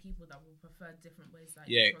different people that will prefer different ways. Like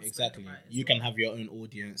exactly. You can have your own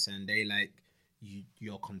audience, and they like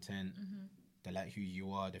your content. They like who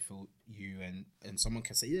you are. They feel you, and someone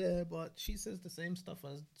can say, yeah, but she says the same stuff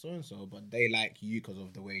as so and so, but they like you because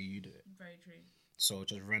of the way you do it. Very true. So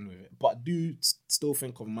just run with it, but do still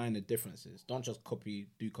think of minor differences. Don't just copy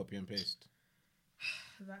and paste.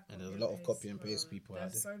 And there's a lot of copy and paste people out there.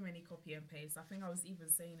 There's so many copy and paste. I think I was even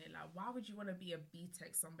saying it like, why would you want to be a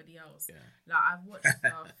B-Tech somebody else? Yeah. Like I've watched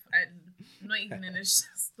stuff, and not even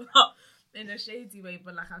in a shady way,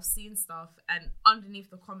 but like I've seen stuff, and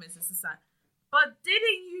underneath the comments it's just like, but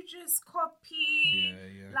didn't you just copy?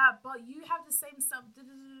 Yeah. Like, but you have the same stuff,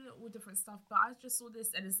 all different stuff. But I just saw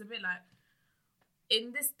this, and it's a bit like,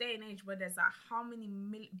 in this day and age where there's like how many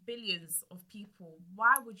billions of people,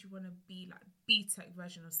 why would you want to be like B-Tech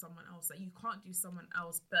version of someone else? Like you can't do someone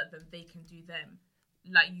else better than they can do them.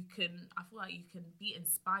 Like I feel like you can be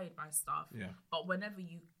inspired by stuff. Yeah. But whenever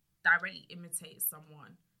you directly imitate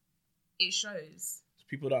someone, it shows.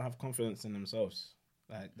 People don't have confidence in themselves.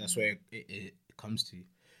 Like that's where it comes to.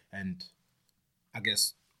 And I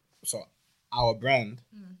guess, so our brand,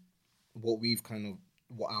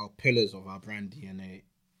 what our pillars of our brand DNA,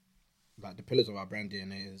 like the pillars of our brand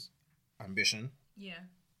DNA is ambition. Yeah.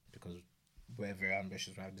 Because we're very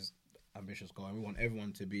ambitious. We have this ambitious goal, and we want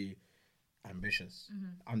everyone to be ambitious.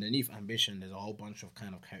 Underneath ambition, there's a whole bunch of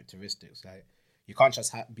kind of characteristics. Like you can't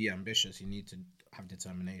just be ambitious. You need to have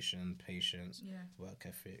determination, patience, work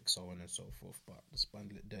ethic, so on and so forth. But let's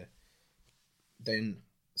bundle it there. Then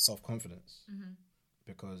self-confidence,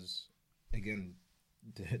 because again,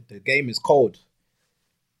 the game is cold.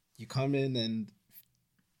 You come in and,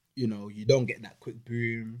 you know, you don't get that quick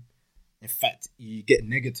boom. In fact, you get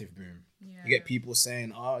negative boom. Yeah. You get people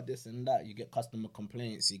saying, oh, this and that. You get customer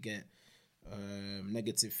complaints. You get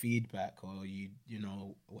negative feedback, or you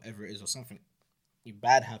know, whatever it is, or something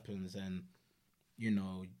bad happens, and you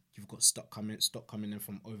know you've got stock coming in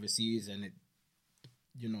from overseas, and it,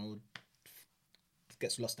 you know,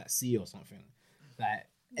 gets lost at sea or something. Like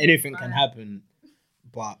anything can happen,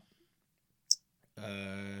 but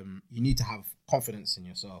you need to have confidence in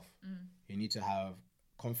yourself. You need to have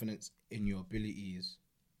confidence in your abilities,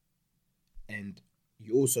 and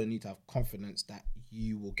you also need to have confidence that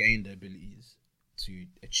you will gain the abilities to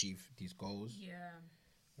achieve these goals.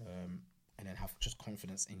 And then have just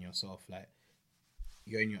confidence in yourself. Like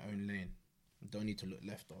you're in your own lane. You don't need to look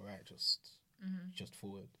left or right. Just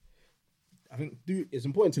forward. I think it's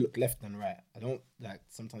important to look left and right. I don't like,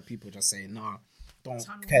 sometimes people just say, nah, don't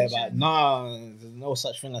care about, there's no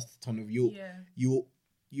such thing as the tunnel view. You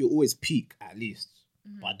always peak at least,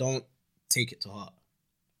 but don't take it to heart.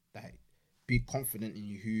 Like be confident in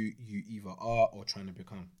who you either are or trying to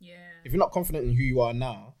become. If you're not confident in who you are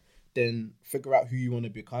now, then figure out who you want to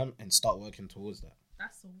become and start working towards that.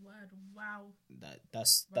 That's a word. Wow.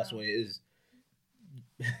 That's what it is.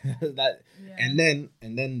 And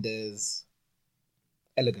then there's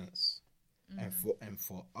elegance. And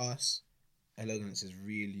for us, elegance is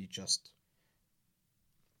really just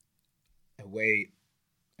a way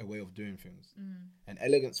a way of doing things, and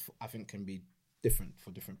elegance I think can be different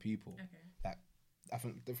for different people. Okay. Like I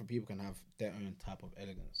think different people can have their own type of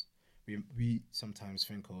elegance. We sometimes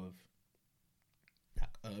think of like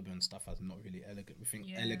urban stuff as not really elegant. We think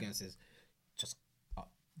elegance is just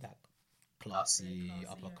that classy,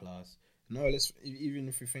 upper class. No, even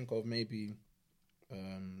if you think of maybe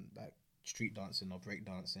like street dancing or break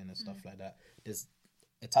dancing and stuff like that, there's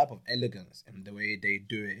a type of elegance in the way they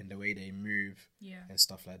do it, in the way they move, and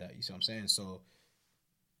stuff like that. You see what I'm saying? So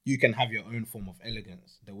you can have your own form of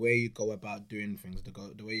elegance. The way you go about doing things,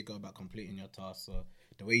 the way you go about completing your tasks, or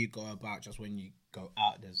the way you go about just when you go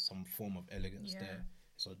out, there's some form of elegance there.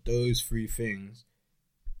 So those three things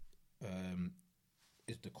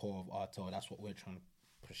is the core of Artel. That's what we're trying to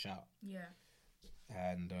push out. Yeah.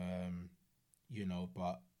 And you know,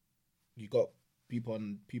 but you got people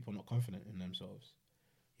not confident in themselves.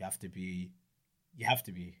 You have to be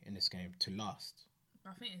in this game to last.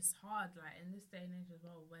 I think it's hard, like in this day and age as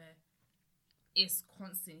well, where it's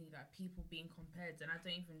constantly like people being compared, and I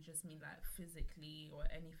don't even just mean like physically or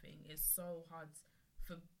anything. It's so hard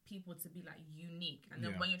for people to be like unique, and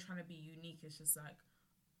then when you're trying to be unique, it's just like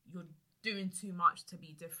you're doing too much to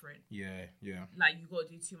be different. Yeah. Like you got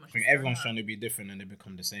to do too much. I think everyone's trying to be different, and they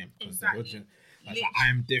become the same. Exactly. Like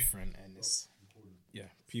I'm different, and it's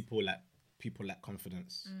people lack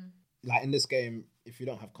confidence. Like in this game, if you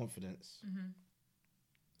don't have confidence,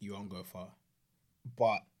 you won't go far.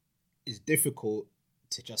 But it's difficult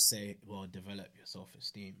to just say, well, develop your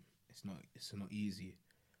self-esteem. It's not easy.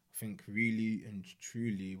 I think really and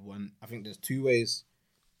truly, I think there's two ways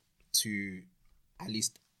to at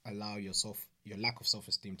least allow your lack of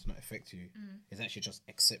self-esteem to not affect you. Is actually just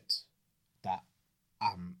accept that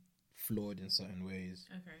I'm flawed in certain ways,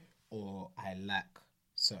 or I lack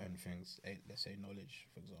certain things. Let's say knowledge,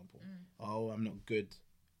 for example. Oh, I'm not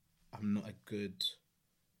a good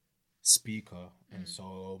speaker, and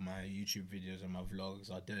so my YouTube videos and my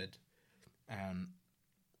vlogs are dead.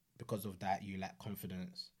 Because of that, you lack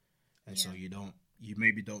confidence, and so you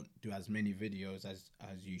maybe don't do as many videos as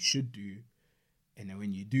you should do, and then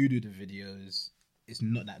when you do the videos, it's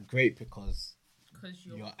not that great because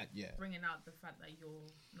you're bringing out the fact that you're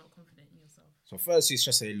not confident in yourself. So first, you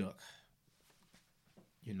just say, look,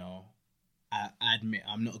 you know, I admit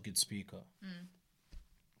I'm not a good speaker.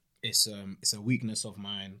 It's a weakness of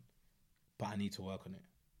mine, but I need to work on it.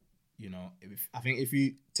 You know, I think if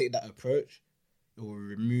you take that approach, it will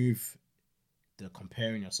remove the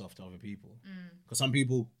comparing yourself to other people. Because some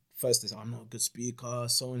people first they say, I'm not a good speaker,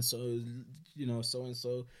 so and so,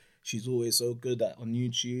 she's always so good on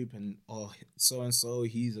YouTube, and so and so,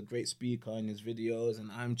 he's a great speaker in his videos,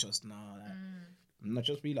 and I'm just I'm not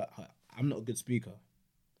just be like, I'm not a good speaker.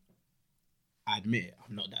 I admit it,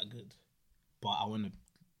 I'm not that good, but I want to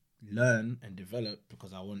learn and develop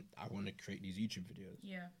because I want to create these YouTube videos.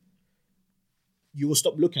 Yeah. You will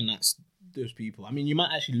stop looking at those people. I mean, you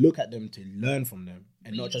might actually look at them to learn from them,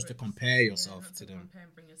 and not just to compare yourself to them. Compare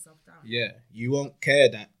and bring yourself down. Yeah, you won't care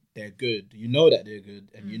that they're good. You know that they're good,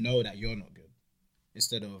 and you know that you're not good.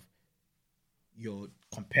 Instead of you're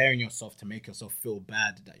comparing yourself to make yourself feel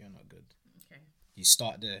bad that you're not good. Okay. You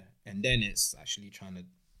start there, and then it's actually trying to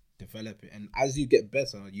develop it. And as you get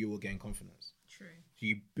better, you will gain confidence. True. So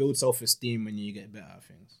you build self-esteem when you get better at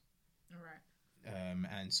things. All right.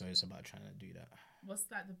 And so it's about trying to do that. What's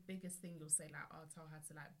like the biggest thing you'll say like Artel had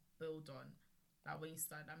to like build on, like when you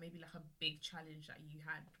started, like maybe like a big challenge that you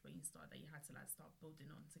had when you started that you had to like start building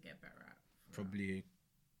on to get better at? Probably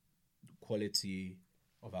the quality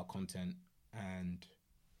of our content and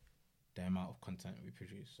the amount of content we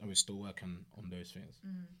produce, and we're still working on those things.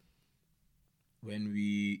 When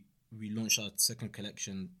we launched our second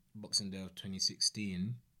collection, Boxing Day of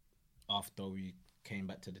 2016, after we came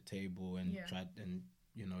back to the table and tried and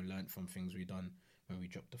learned from things we done when we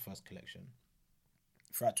dropped the first collection.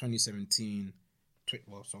 Throughout 2017,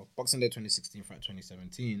 Boxing Day 2016, throughout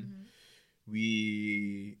 2017,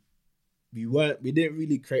 we didn't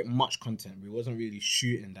really create much content. We wasn't really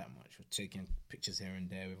shooting that much. We're taking pictures here and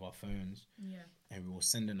there with our phones. Yeah. And we were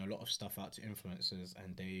sending a lot of stuff out to influencers,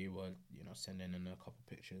 and they were, sending in a couple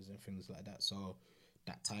pictures and things like that. So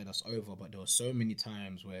that tied us over. But there were so many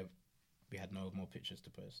times where we had no more pictures to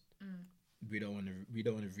post. We don't want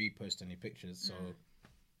to repost any pictures. So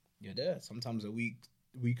you're there. Sometimes a week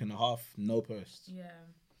and a half, no posts. Yeah.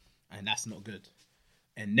 And that's not good.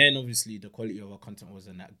 And then obviously the quality of our content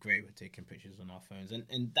wasn't that great. We're taking pictures on our phones,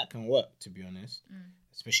 and that can work, to be honest,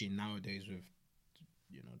 especially nowadays with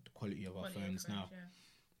the quality of our phones now. Yeah.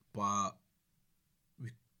 But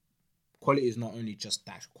quality is not only just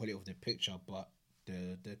the actual quality of the picture, but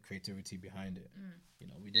the creativity behind it. You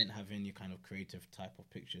know, we didn't have any kind of creative type of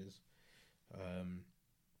pictures,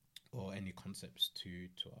 or any concepts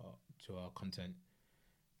to our content.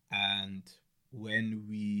 And when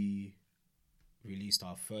we released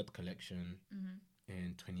our third collection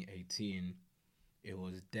in 2018, it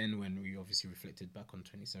was then when we obviously reflected back on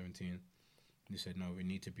 2017. We said, no, we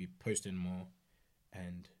need to be posting more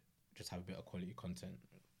and just have a bit of quality content.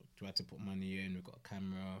 We had to put money in. We got a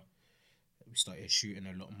camera. We started shooting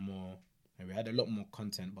a lot more, and we had a lot more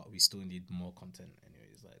content, but we still need more content.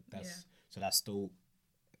 Anyways, like that's still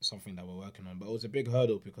something that we're working on. But it was a big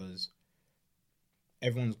hurdle because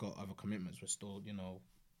everyone's got other commitments. We're still, you know,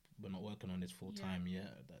 we're not working on this full time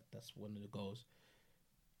yet. That's one of the goals,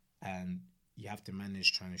 and you have to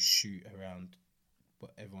manage trying to shoot around,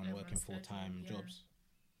 but everyone working full time jobs.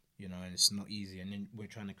 You know, and it's not easy. And then we're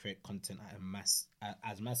trying to create content at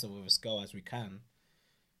as massive of a scale as we can.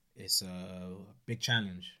 It's a big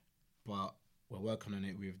challenge, but we're working on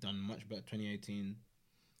it. We've done much better. 2018,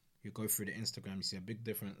 you go through the Instagram, you see a big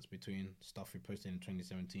difference between stuff we posted in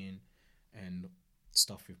 2017 and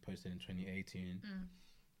stuff we've posted in 2018.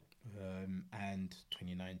 And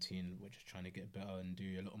 2019, we're just trying to get better and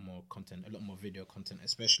do a lot more content, a lot more video content,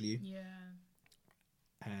 especially.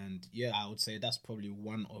 And I would say that's probably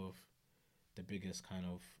one of the biggest kind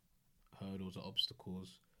of hurdles or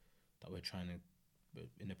obstacles that we're trying to,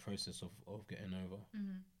 in the process of getting over.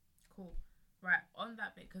 Cool. Right, on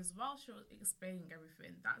that bit, because whilst you're explaining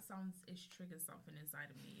everything, that sounds, it's triggered something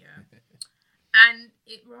inside of me, and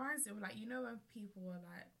it reminds me of, like, you know, when people are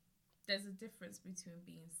like, there's a difference between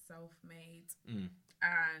being self-made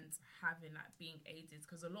and having, like, being aided,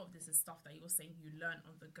 because a lot of this is stuff that you're saying you learn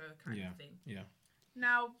on the go kind of thing.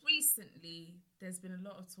 Now, recently, there's been a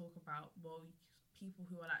lot of talk about, well, people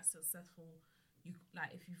who are, like, successful, you,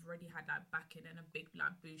 like, if you've already had that backing and a big,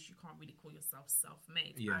 like, boost, you can't really call yourself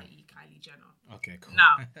self-made, i.e. Kylie Jenner. Okay, cool.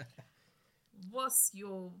 Now, what's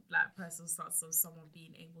your, like, personal stance of someone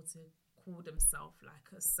being able to call themselves,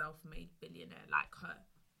 like, a self-made billionaire like her?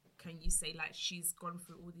 Can you say, like, she's gone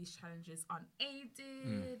through all these challenges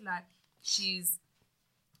unaided? Like, she's,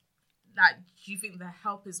 like, do you think the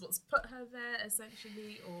help is what's put her there,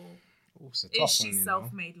 essentially? Or is she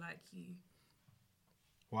self-made like you?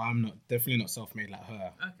 Well, I'm definitely not self-made like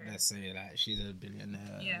her. Okay. Let's say, like, she's a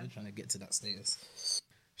billionaire. We're trying to get to that status.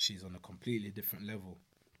 She's on a completely different level.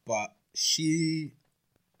 But she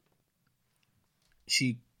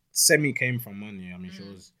semi came from money. I mean,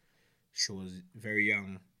 she was very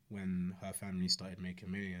young when her family started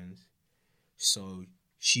making millions. So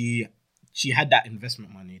she had that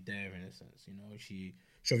investment money there, in a sense. You know, she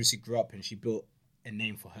obviously grew up and she built a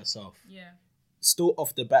name for herself. Still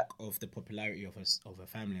off the back of the popularity of her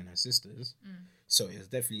family and her sisters. So it was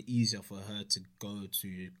definitely easier for her to go to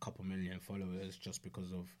a couple million followers just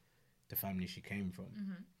because of the family she came from.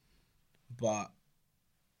 But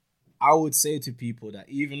I would say to people that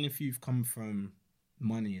even if you've come from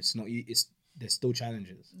money, there's still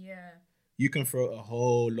challenges. You can throw a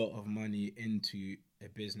whole lot of money into a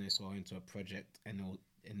business or into a project and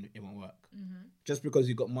it won't work. Just because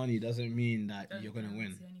you got money doesn't mean that you're going to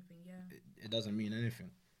win. It doesn't mean anything.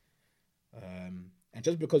 And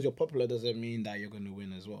just because you're popular doesn't mean that you're going to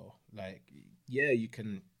win as well. Like, you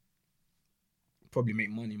can probably make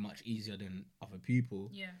money much easier than other people.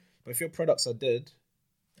 But if your products are dead,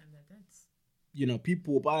 then they're dead. You know,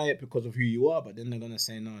 people will buy it because of who you are, but then they're going to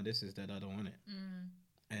say, no, this is dead, I don't want it.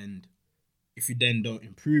 And if you then don't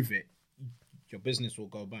improve it, your business will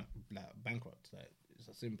go bankrupt. Like, it's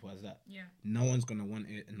as simple as that. No one's going to want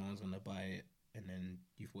it and no one's going to buy it. And then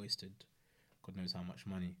you've wasted God knows how much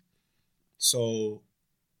money. So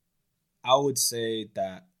I would say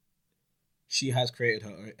that she has created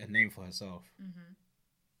a name for herself.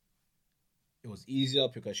 It was easier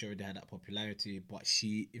because she already had that popularity, but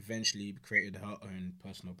she eventually created her own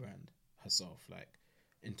personal brand herself, like,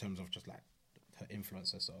 in terms of just, like, her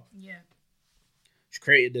influence herself. She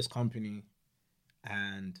created this company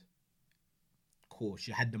and cool,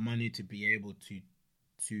 she had the money to be able to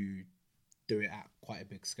do it at quite a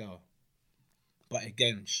big scale. But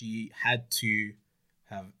again, she had to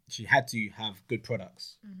have good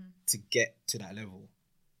products to get to that level.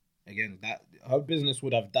 Again, that her business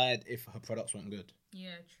would have died if her products weren't good.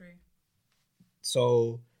 True.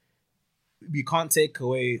 So we can't take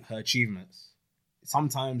away her achievements.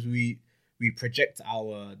 Sometimes we project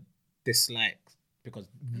our dislikes because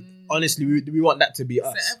honestly we want that to be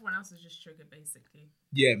us. So everyone else is just triggered, basically.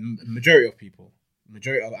 Yeah, majority of people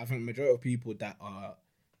that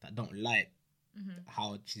don't like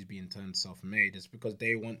how she's being turned self-made is because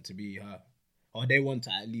they want to be her, or they want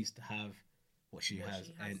to at least have what she has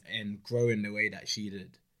she has. and grow in the way that she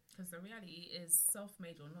did. Because the reality is,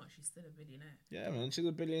 self-made or not, she's still a billionaire. Yeah, man, she's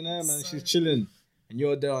a billionaire, man. So- She's chilling. And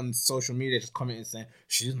you're there on social media just commenting saying,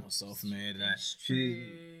 she's not self-made. Like, It's she,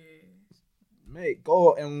 true. mate,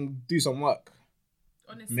 go and do some work.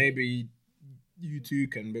 Honestly. Maybe you too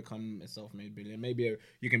can become a self-made billionaire. Maybe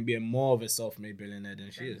you can be more of a self-made billionaire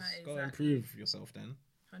than she is. Go and prove yourself then.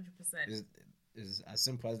 100%. It's as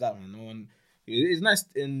simple as that, man. No one. It's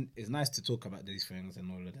nice to talk about these things and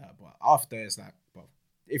all of that, but after it's like, well,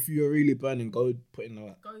 if you're really burning, go put in the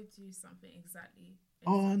work. Go do something exactly.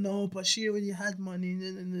 Oh no, but she already had money.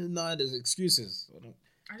 No, there's excuses.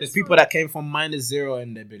 I There's just people feel- that came from -0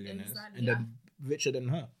 and they're billionaires, Exactly, and they're richer than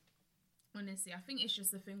her. Honestly, I think it's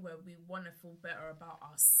just a thing where we want to feel better about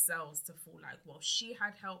ourselves, to feel like, well, she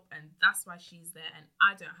had help and that's why she's there, and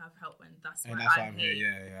I don't have help and that's why I'm here.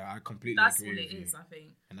 Yeah, I completely That's agree all with it you. is, I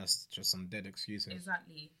think. And that's just some dead excuses.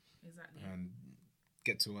 Exactly. And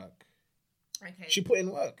get to work. Okay. She put in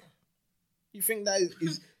work. You think that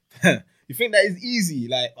is you think that is easy?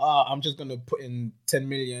 Like, I'm just gonna put in 10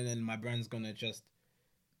 million and my brand's gonna just.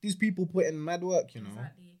 These people put in mad work, you know.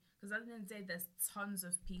 Exactly. Because at the end of the day, there's tons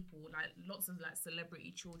of people, like lots of like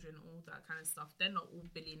celebrity children, all that kind of stuff. They're not all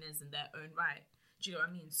billionaires in their own right. Do you know what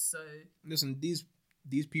I mean? So listen, these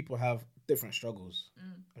people have different struggles.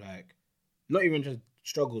 Like, not even just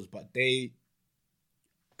struggles, but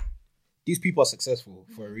these people are successful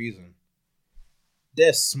for a reason.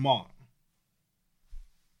 They're smart.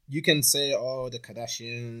 You can say, oh, the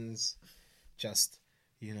Kardashians, just,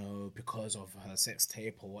 you know, because of her sex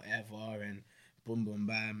tape or whatever, and boom, boom,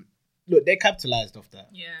 bam. Look, they capitalized off that.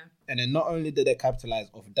 yeah, And then not only did they capitalize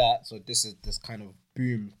off that, so this is this kind of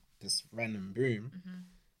boom, this random boom,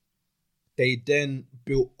 they then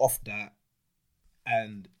built off that.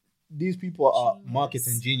 And these people are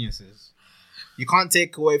marketing geniuses. You can't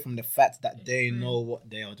take away from the fact that they know what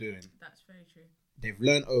they are doing. that's very true. They've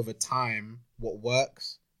learned over time what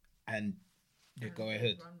works, and they go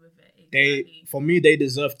ahead. Run with it. Exactly. For me, they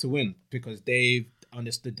deserve to win because they've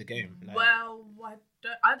understood the game. Like, well,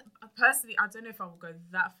 I personally, I don't know if I would go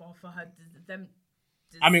that far for her. Them.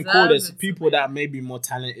 I mean, cool. There's deserve people to win. that may be more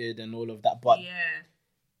talented and all of that, but yeah,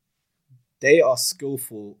 they are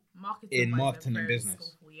skillful in marketing marketing and business.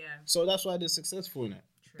 Skillful, yeah, So that's why they're successful in it.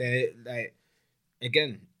 true. They like,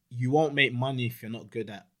 again, you won't make money if you're not good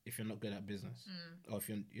at business, or if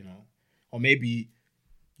you know, or maybe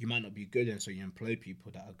you might not be good, and so you employ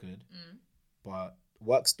people that are good, but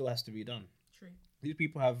work still has to be done. True. These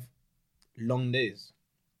people have long days,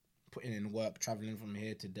 putting in work, traveling from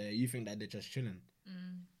here to there. You think that they're just chilling?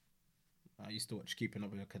 I used to watch Keeping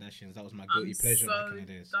Up with the Kardashians. That was my guilty pleasure back in the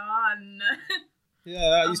days. Done.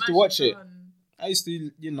 Yeah, I used to watch it. Done. I used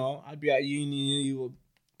to, you know, I'd be at uni,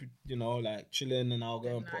 you know, like chilling, and I'll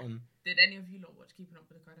go and put on. Did any of you lot watch Keeping Up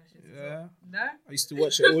with the Kardashians? Yeah. No. I used to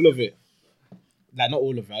watch it, all of it. Like, not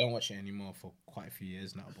all of it. I don't watch it anymore for quite a few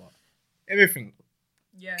years now, but everything.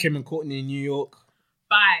 Yeah. Kim and Courtney in New York.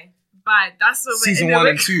 Bye. That's what we're Season in 1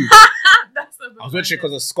 and 2. That's what we're I was watching it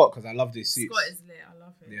because of Scott, because I love these suits. Scott is lit. I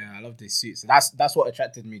love it. Yeah, I love these suits. That's what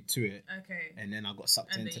attracted me to it. Okay. And then I got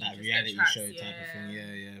sucked And into then that you just reality get show trapped, type of thing.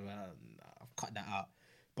 yeah. Yeah, but I've cut that out.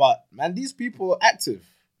 But man, these people are active.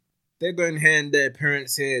 They're going here and there,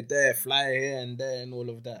 parents here, there, fly here and there, and all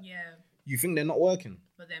of that. Yeah. You think they're not working?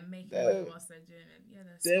 But they're making They're- money whilst they're doing it. Yeah,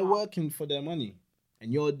 They're smart. working for their money,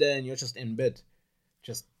 and you're there and you're just in bed,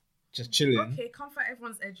 just chilling. Okay, comfort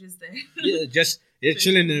everyone's edges then. Yeah, you're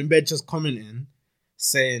chilling in bed, just commenting,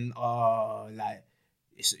 saying, "Oh, like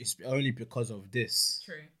it's only because of this."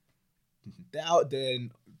 True. They're out there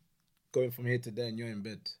and going from here to there, and you're in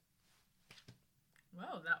bed.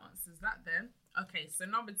 Well, that answers that then. Okay, so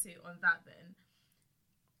number 2 on that then,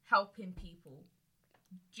 helping people.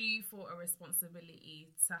 Do you feel a responsibility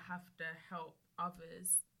to have to help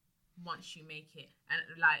others once you make it?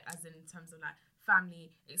 And like, as in terms of like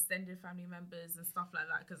family, extended family members and stuff like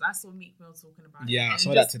that? Because I saw Meek Mill talking about it. Yeah, I and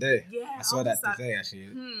saw just- that today. Yeah, I saw was that just like, today actually.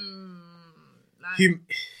 Like,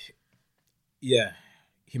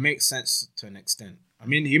 He makes sense to an extent. I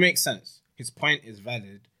mean, he makes sense. His point is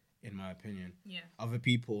valid, in my opinion. yeah. Other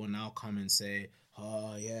people will now come and say,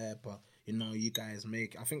 "Oh yeah, but you know, you guys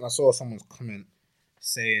make." I think I saw someone's comment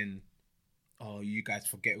saying, "Oh, you guys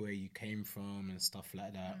forget where you came from and stuff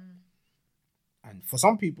like that." And for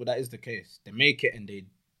some people, that is the case. They make it and they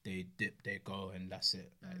dip, they go, and that's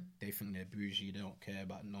it. Like, they think they're bougie. They don't care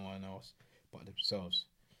about no one else but themselves.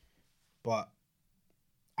 But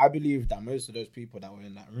I believe that most of those people that were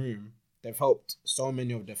in that room, they've helped so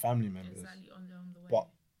many of their family members. Exactly, on the way. But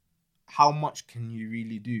how much can you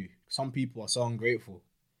really do? Some people are so ungrateful.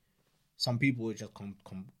 Some people will just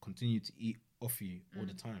continue to eat off you all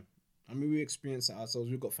the time. I mean, we experience it ourselves.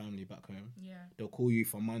 We've got family back home. Yeah. They'll call you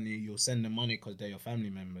for money. You'll send them money because they're your family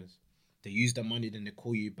members. They use the money, then they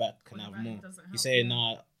call you back. Can I have more? You say,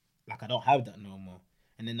 nah, like I don't have that no more.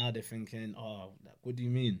 And then now they're thinking, oh, like, what do you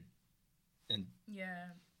mean? And yeah,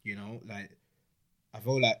 you know, like I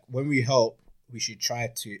feel like when we help, we should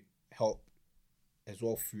try to help as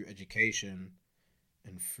well through education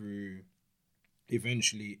and through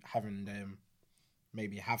eventually having them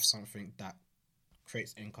maybe have something that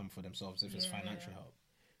creates income for themselves if it's financial help.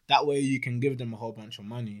 That way you can give them a whole bunch of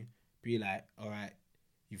money, be like, all right,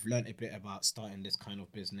 you've learned a bit about starting this kind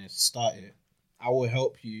of business, start it. I will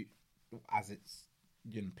help you as it's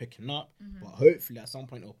picking up, but hopefully at some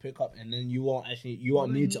point it'll pick up, and then you won't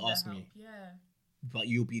need to ask me. Yeah. But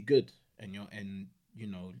you'll be good, and your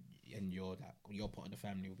like your part of the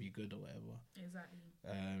family will be good or whatever. Exactly.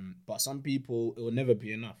 But some people, it will never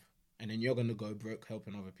be enough, and then you're gonna go broke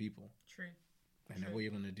helping other people. True. And then what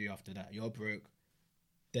you're gonna do after that? You're broke.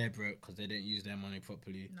 They're broke because they didn't use their money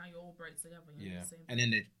properly. Now you're all broke together. Yeah. And then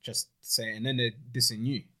they just say, and then they're dissing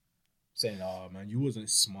you, saying, "Oh man, you wasn't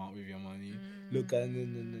smart with your money. Look at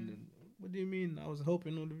what do you mean? I was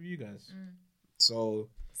helping all of you guys." So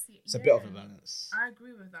it's a bit of a balance. I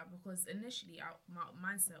agree with that because initially my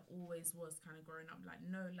mindset always was kind of growing up like,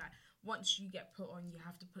 no, like once you get put on, you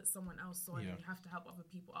have to put someone else on, and you have to help other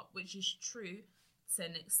people up, which is true to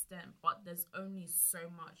an extent, but there's only so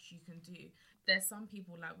much you can do. There's some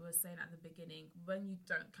people, like we were saying at the beginning, when you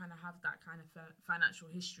don't kind of have that kind of financial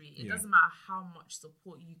history, it doesn't matter how much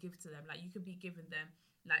support you give to them. Like you could be giving them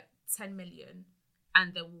like 10 million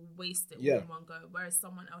and they will waste it all in one go. Whereas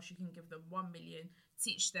someone else, you can give them 1 million,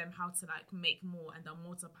 teach them how to like make more, and they'll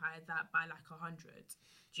multiply that by like 100.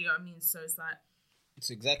 Do you know what I mean? So it's like, it's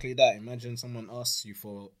exactly that. Imagine someone asks you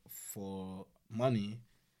for money,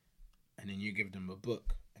 and then you give them a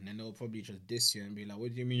book, and then they'll probably just diss you and be like,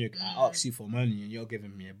 "What do you mean? I asked you for money and you're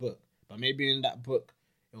giving me a book?" But maybe in that book,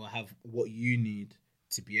 it will have what you need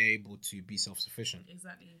to be able to be self-sufficient.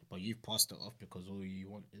 Exactly. But you've passed it off because all you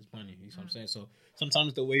want is money. You know what I'm saying? So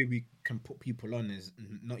sometimes the way we can put people on is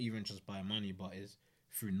not even just by money, but is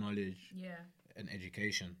through knowledge and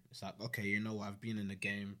education. It's like, okay, you know what? I've been in the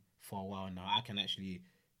game for a while now. I can actually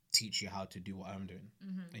teach you how to do what I'm doing,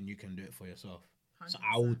 and you can do it for yourself. 100%. So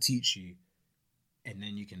I will teach you, and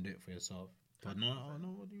then you can do it for yourself. But no,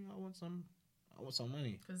 what do you mean? I want some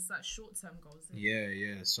money. Because it's like short-term goals.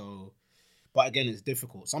 Yeah. So, but again, it's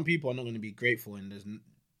difficult. Some people are not going to be grateful, and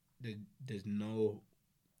there's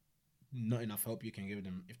not enough help you can give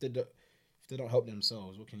them. If they don't help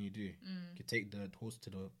themselves, what can you do? You can take the horse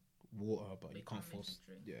to the water, but you can't force.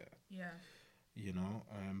 Yeah. You know,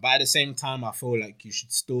 but at the same time, I feel like you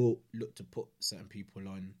should still look to put certain people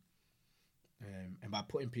on. And by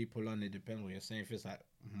putting people on, it depends what you're saying. If it's like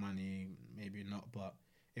money, maybe not. But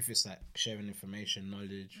if it's like sharing information,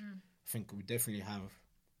 knowledge, I think we definitely have,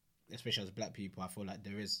 especially as Black people, I feel like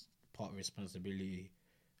there is part of responsibility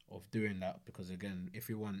of doing that. Because again, if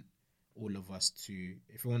we want us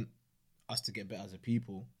to get better as a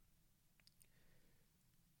people,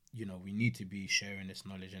 you know, we need to be sharing this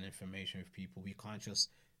knowledge and information with people. We can't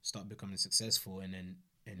just start becoming successful and then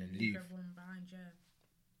leave. Everyone behind,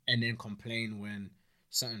 and then complain when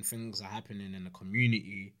certain things are happening in the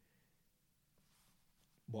community.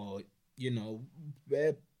 Well, you know,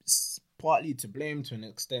 we're partly to blame to an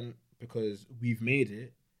extent because we've made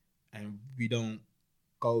it and we don't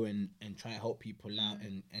go and try to help people out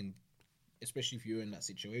and especially if you're in that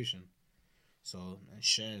situation. So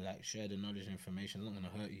share the knowledge and information. It's not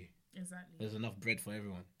going to hurt you. Exactly. There's enough bread for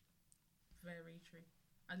everyone. Very true.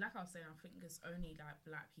 And like I was saying, I think it's only like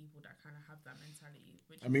Black people that kind of have that mentality.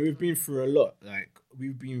 I mean, we've been through a lot. Like,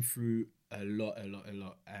 we've been through a lot.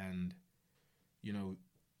 And, you know,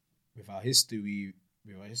 with our history,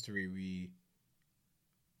 we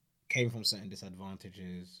came from certain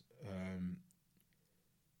disadvantages,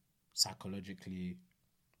 psychologically,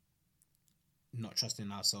 not trusting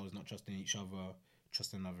ourselves, not trusting each other,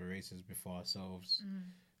 trusting other races before ourselves,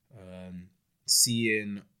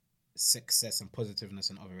 seeing success and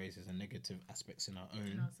positiveness in other races and negative aspects in our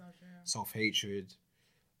own, self-hatred,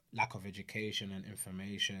 lack of education and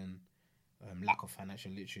information, lack of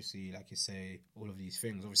financial literacy, like you say, all of these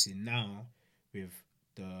things. Obviously now, with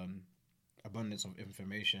the abundance of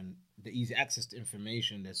information, the easy access to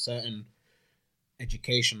information, there's certain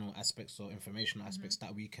educational aspects or informational aspects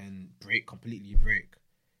that we can completely break,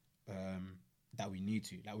 that we need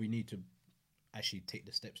to actually take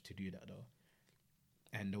the steps to do that though.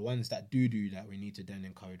 And the ones that do that, we need to then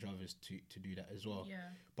encourage others to do that as well. Yeah.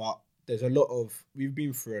 But we've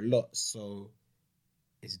been through a lot, so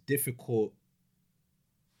it's difficult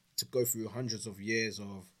to go through hundreds of years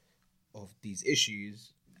of these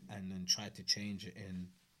issues and then try to change it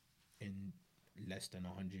in less than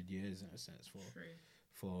 100 years, in a sense,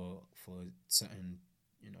 for certain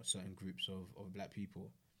certain groups of black people.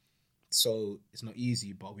 So it's not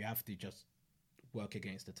easy, but we have to just work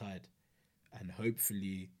against the tide, and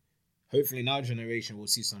hopefully in our generation we'll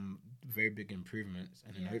see some very big improvements,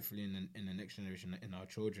 and then hopefully in the next generation, in our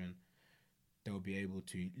children, they'll be able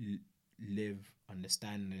to live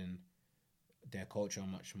understanding their culture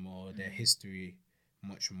much more, their history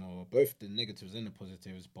much more, both the negatives and the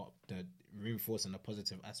positives, but the reinforcing the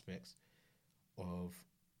positive aspects of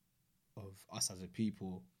us as a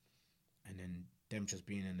people, and then them just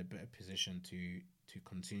being in a better position to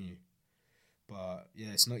continue. But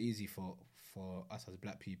yeah, it's not easy for us as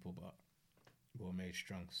black people, but we're made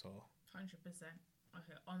strong. So 100%.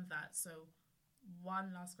 Okay, on that, so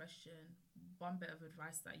one last question, one bit of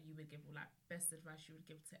advice that you would give, or like best advice you would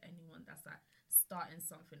give to anyone that's like starting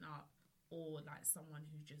something up, or like someone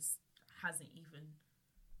who just hasn't even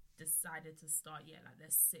decided to start yet, like they're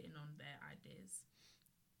sitting on their ideas.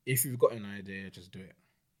 If you've got an idea, just do it.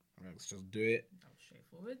 Let's just do it. That was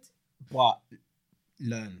straightforward. But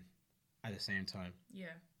learn at the same time.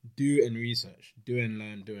 Yeah. Do and research. Do and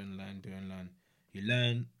learn, do and learn, do and learn. You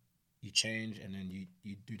learn, you change, and then you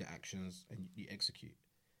do the actions and you execute.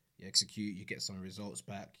 You execute, you get some results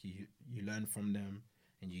back, you learn from them,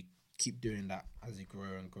 and you keep doing that as you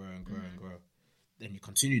grow and grow and grow and grow. Then you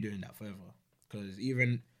continue doing that forever. Because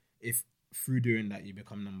even if through doing that you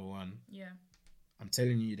become number one, I'm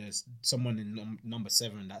telling you, there's someone in number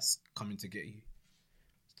 7 that's coming to get you.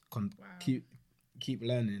 Keep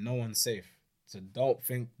learning. No one's safe. So don't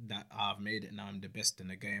think that I've made it now, I'm the best in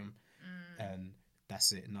the game, and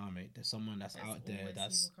that's it. No, mate. There's someone that's out there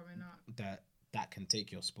that can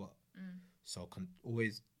take your spot. So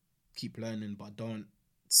always keep learning, but don't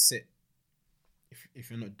sit.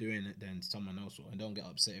 If you're not doing it, then someone else will. And don't get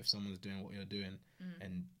upset if someone's doing what you're doing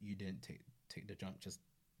and you didn't take the jump. Just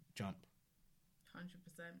jump.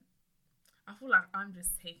 100%. I feel like I'm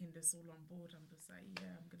just taking this all on board. I'm just like,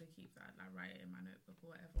 yeah, I'm going to keep that, like, write it in my notebook or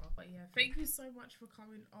whatever. But yeah, thank you so much for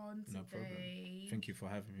coming on today. No problem. Thank you for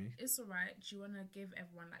having me. It's all right. Do you want to give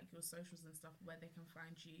everyone, like, your socials and stuff, where they can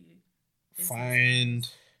find you? Find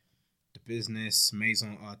the business,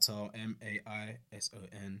 Maison Artel,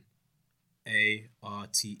 MAISON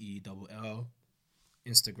ARTELL.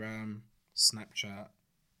 Instagram, Snapchat,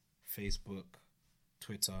 Facebook,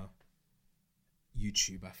 Twitter,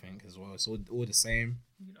 YouTube, I think, as well. It's all the same.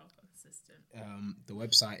 You know, consistent. The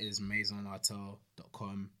website is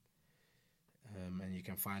maisonartel.com, and you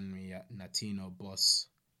can find me at Natino Boss,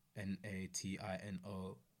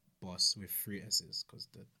 NATINO Boss, with 3 S's, because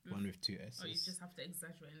the one with 2 S's. Oh, you just have to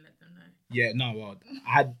exaggerate and let them know. Yeah, no, well,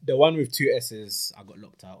 I had the one with 2 S's. I got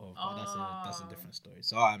locked out of, but that's a different story.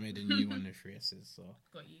 So I made a new one with 3 S's. So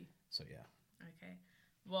got you. So yeah. Okay.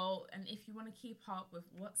 Well, and if you want to keep up with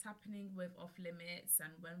what's happening with Off Limits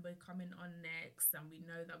and when we're coming on next, and we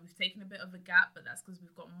know that we've taken a bit of a gap, but that's because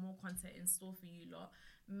we've got more content in store for you lot,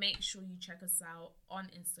 make sure you check us out on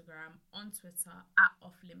Instagram, on Twitter, at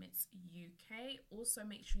Off Limits UK. Also,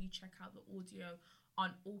 make sure you check out the audio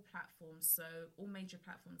on all platforms. So all major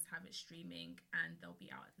platforms have it streaming, and they'll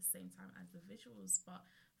be out at the same time as the visuals. But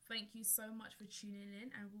thank you so much for tuning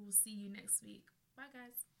in, and we will see you next week. Bye,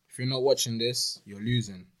 guys. If you're not watching this, you're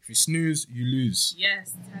losing. If you snooze, you lose.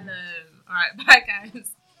 Yes, tell them. All right, bye,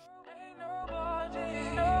 guys. Ain't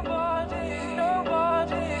nobody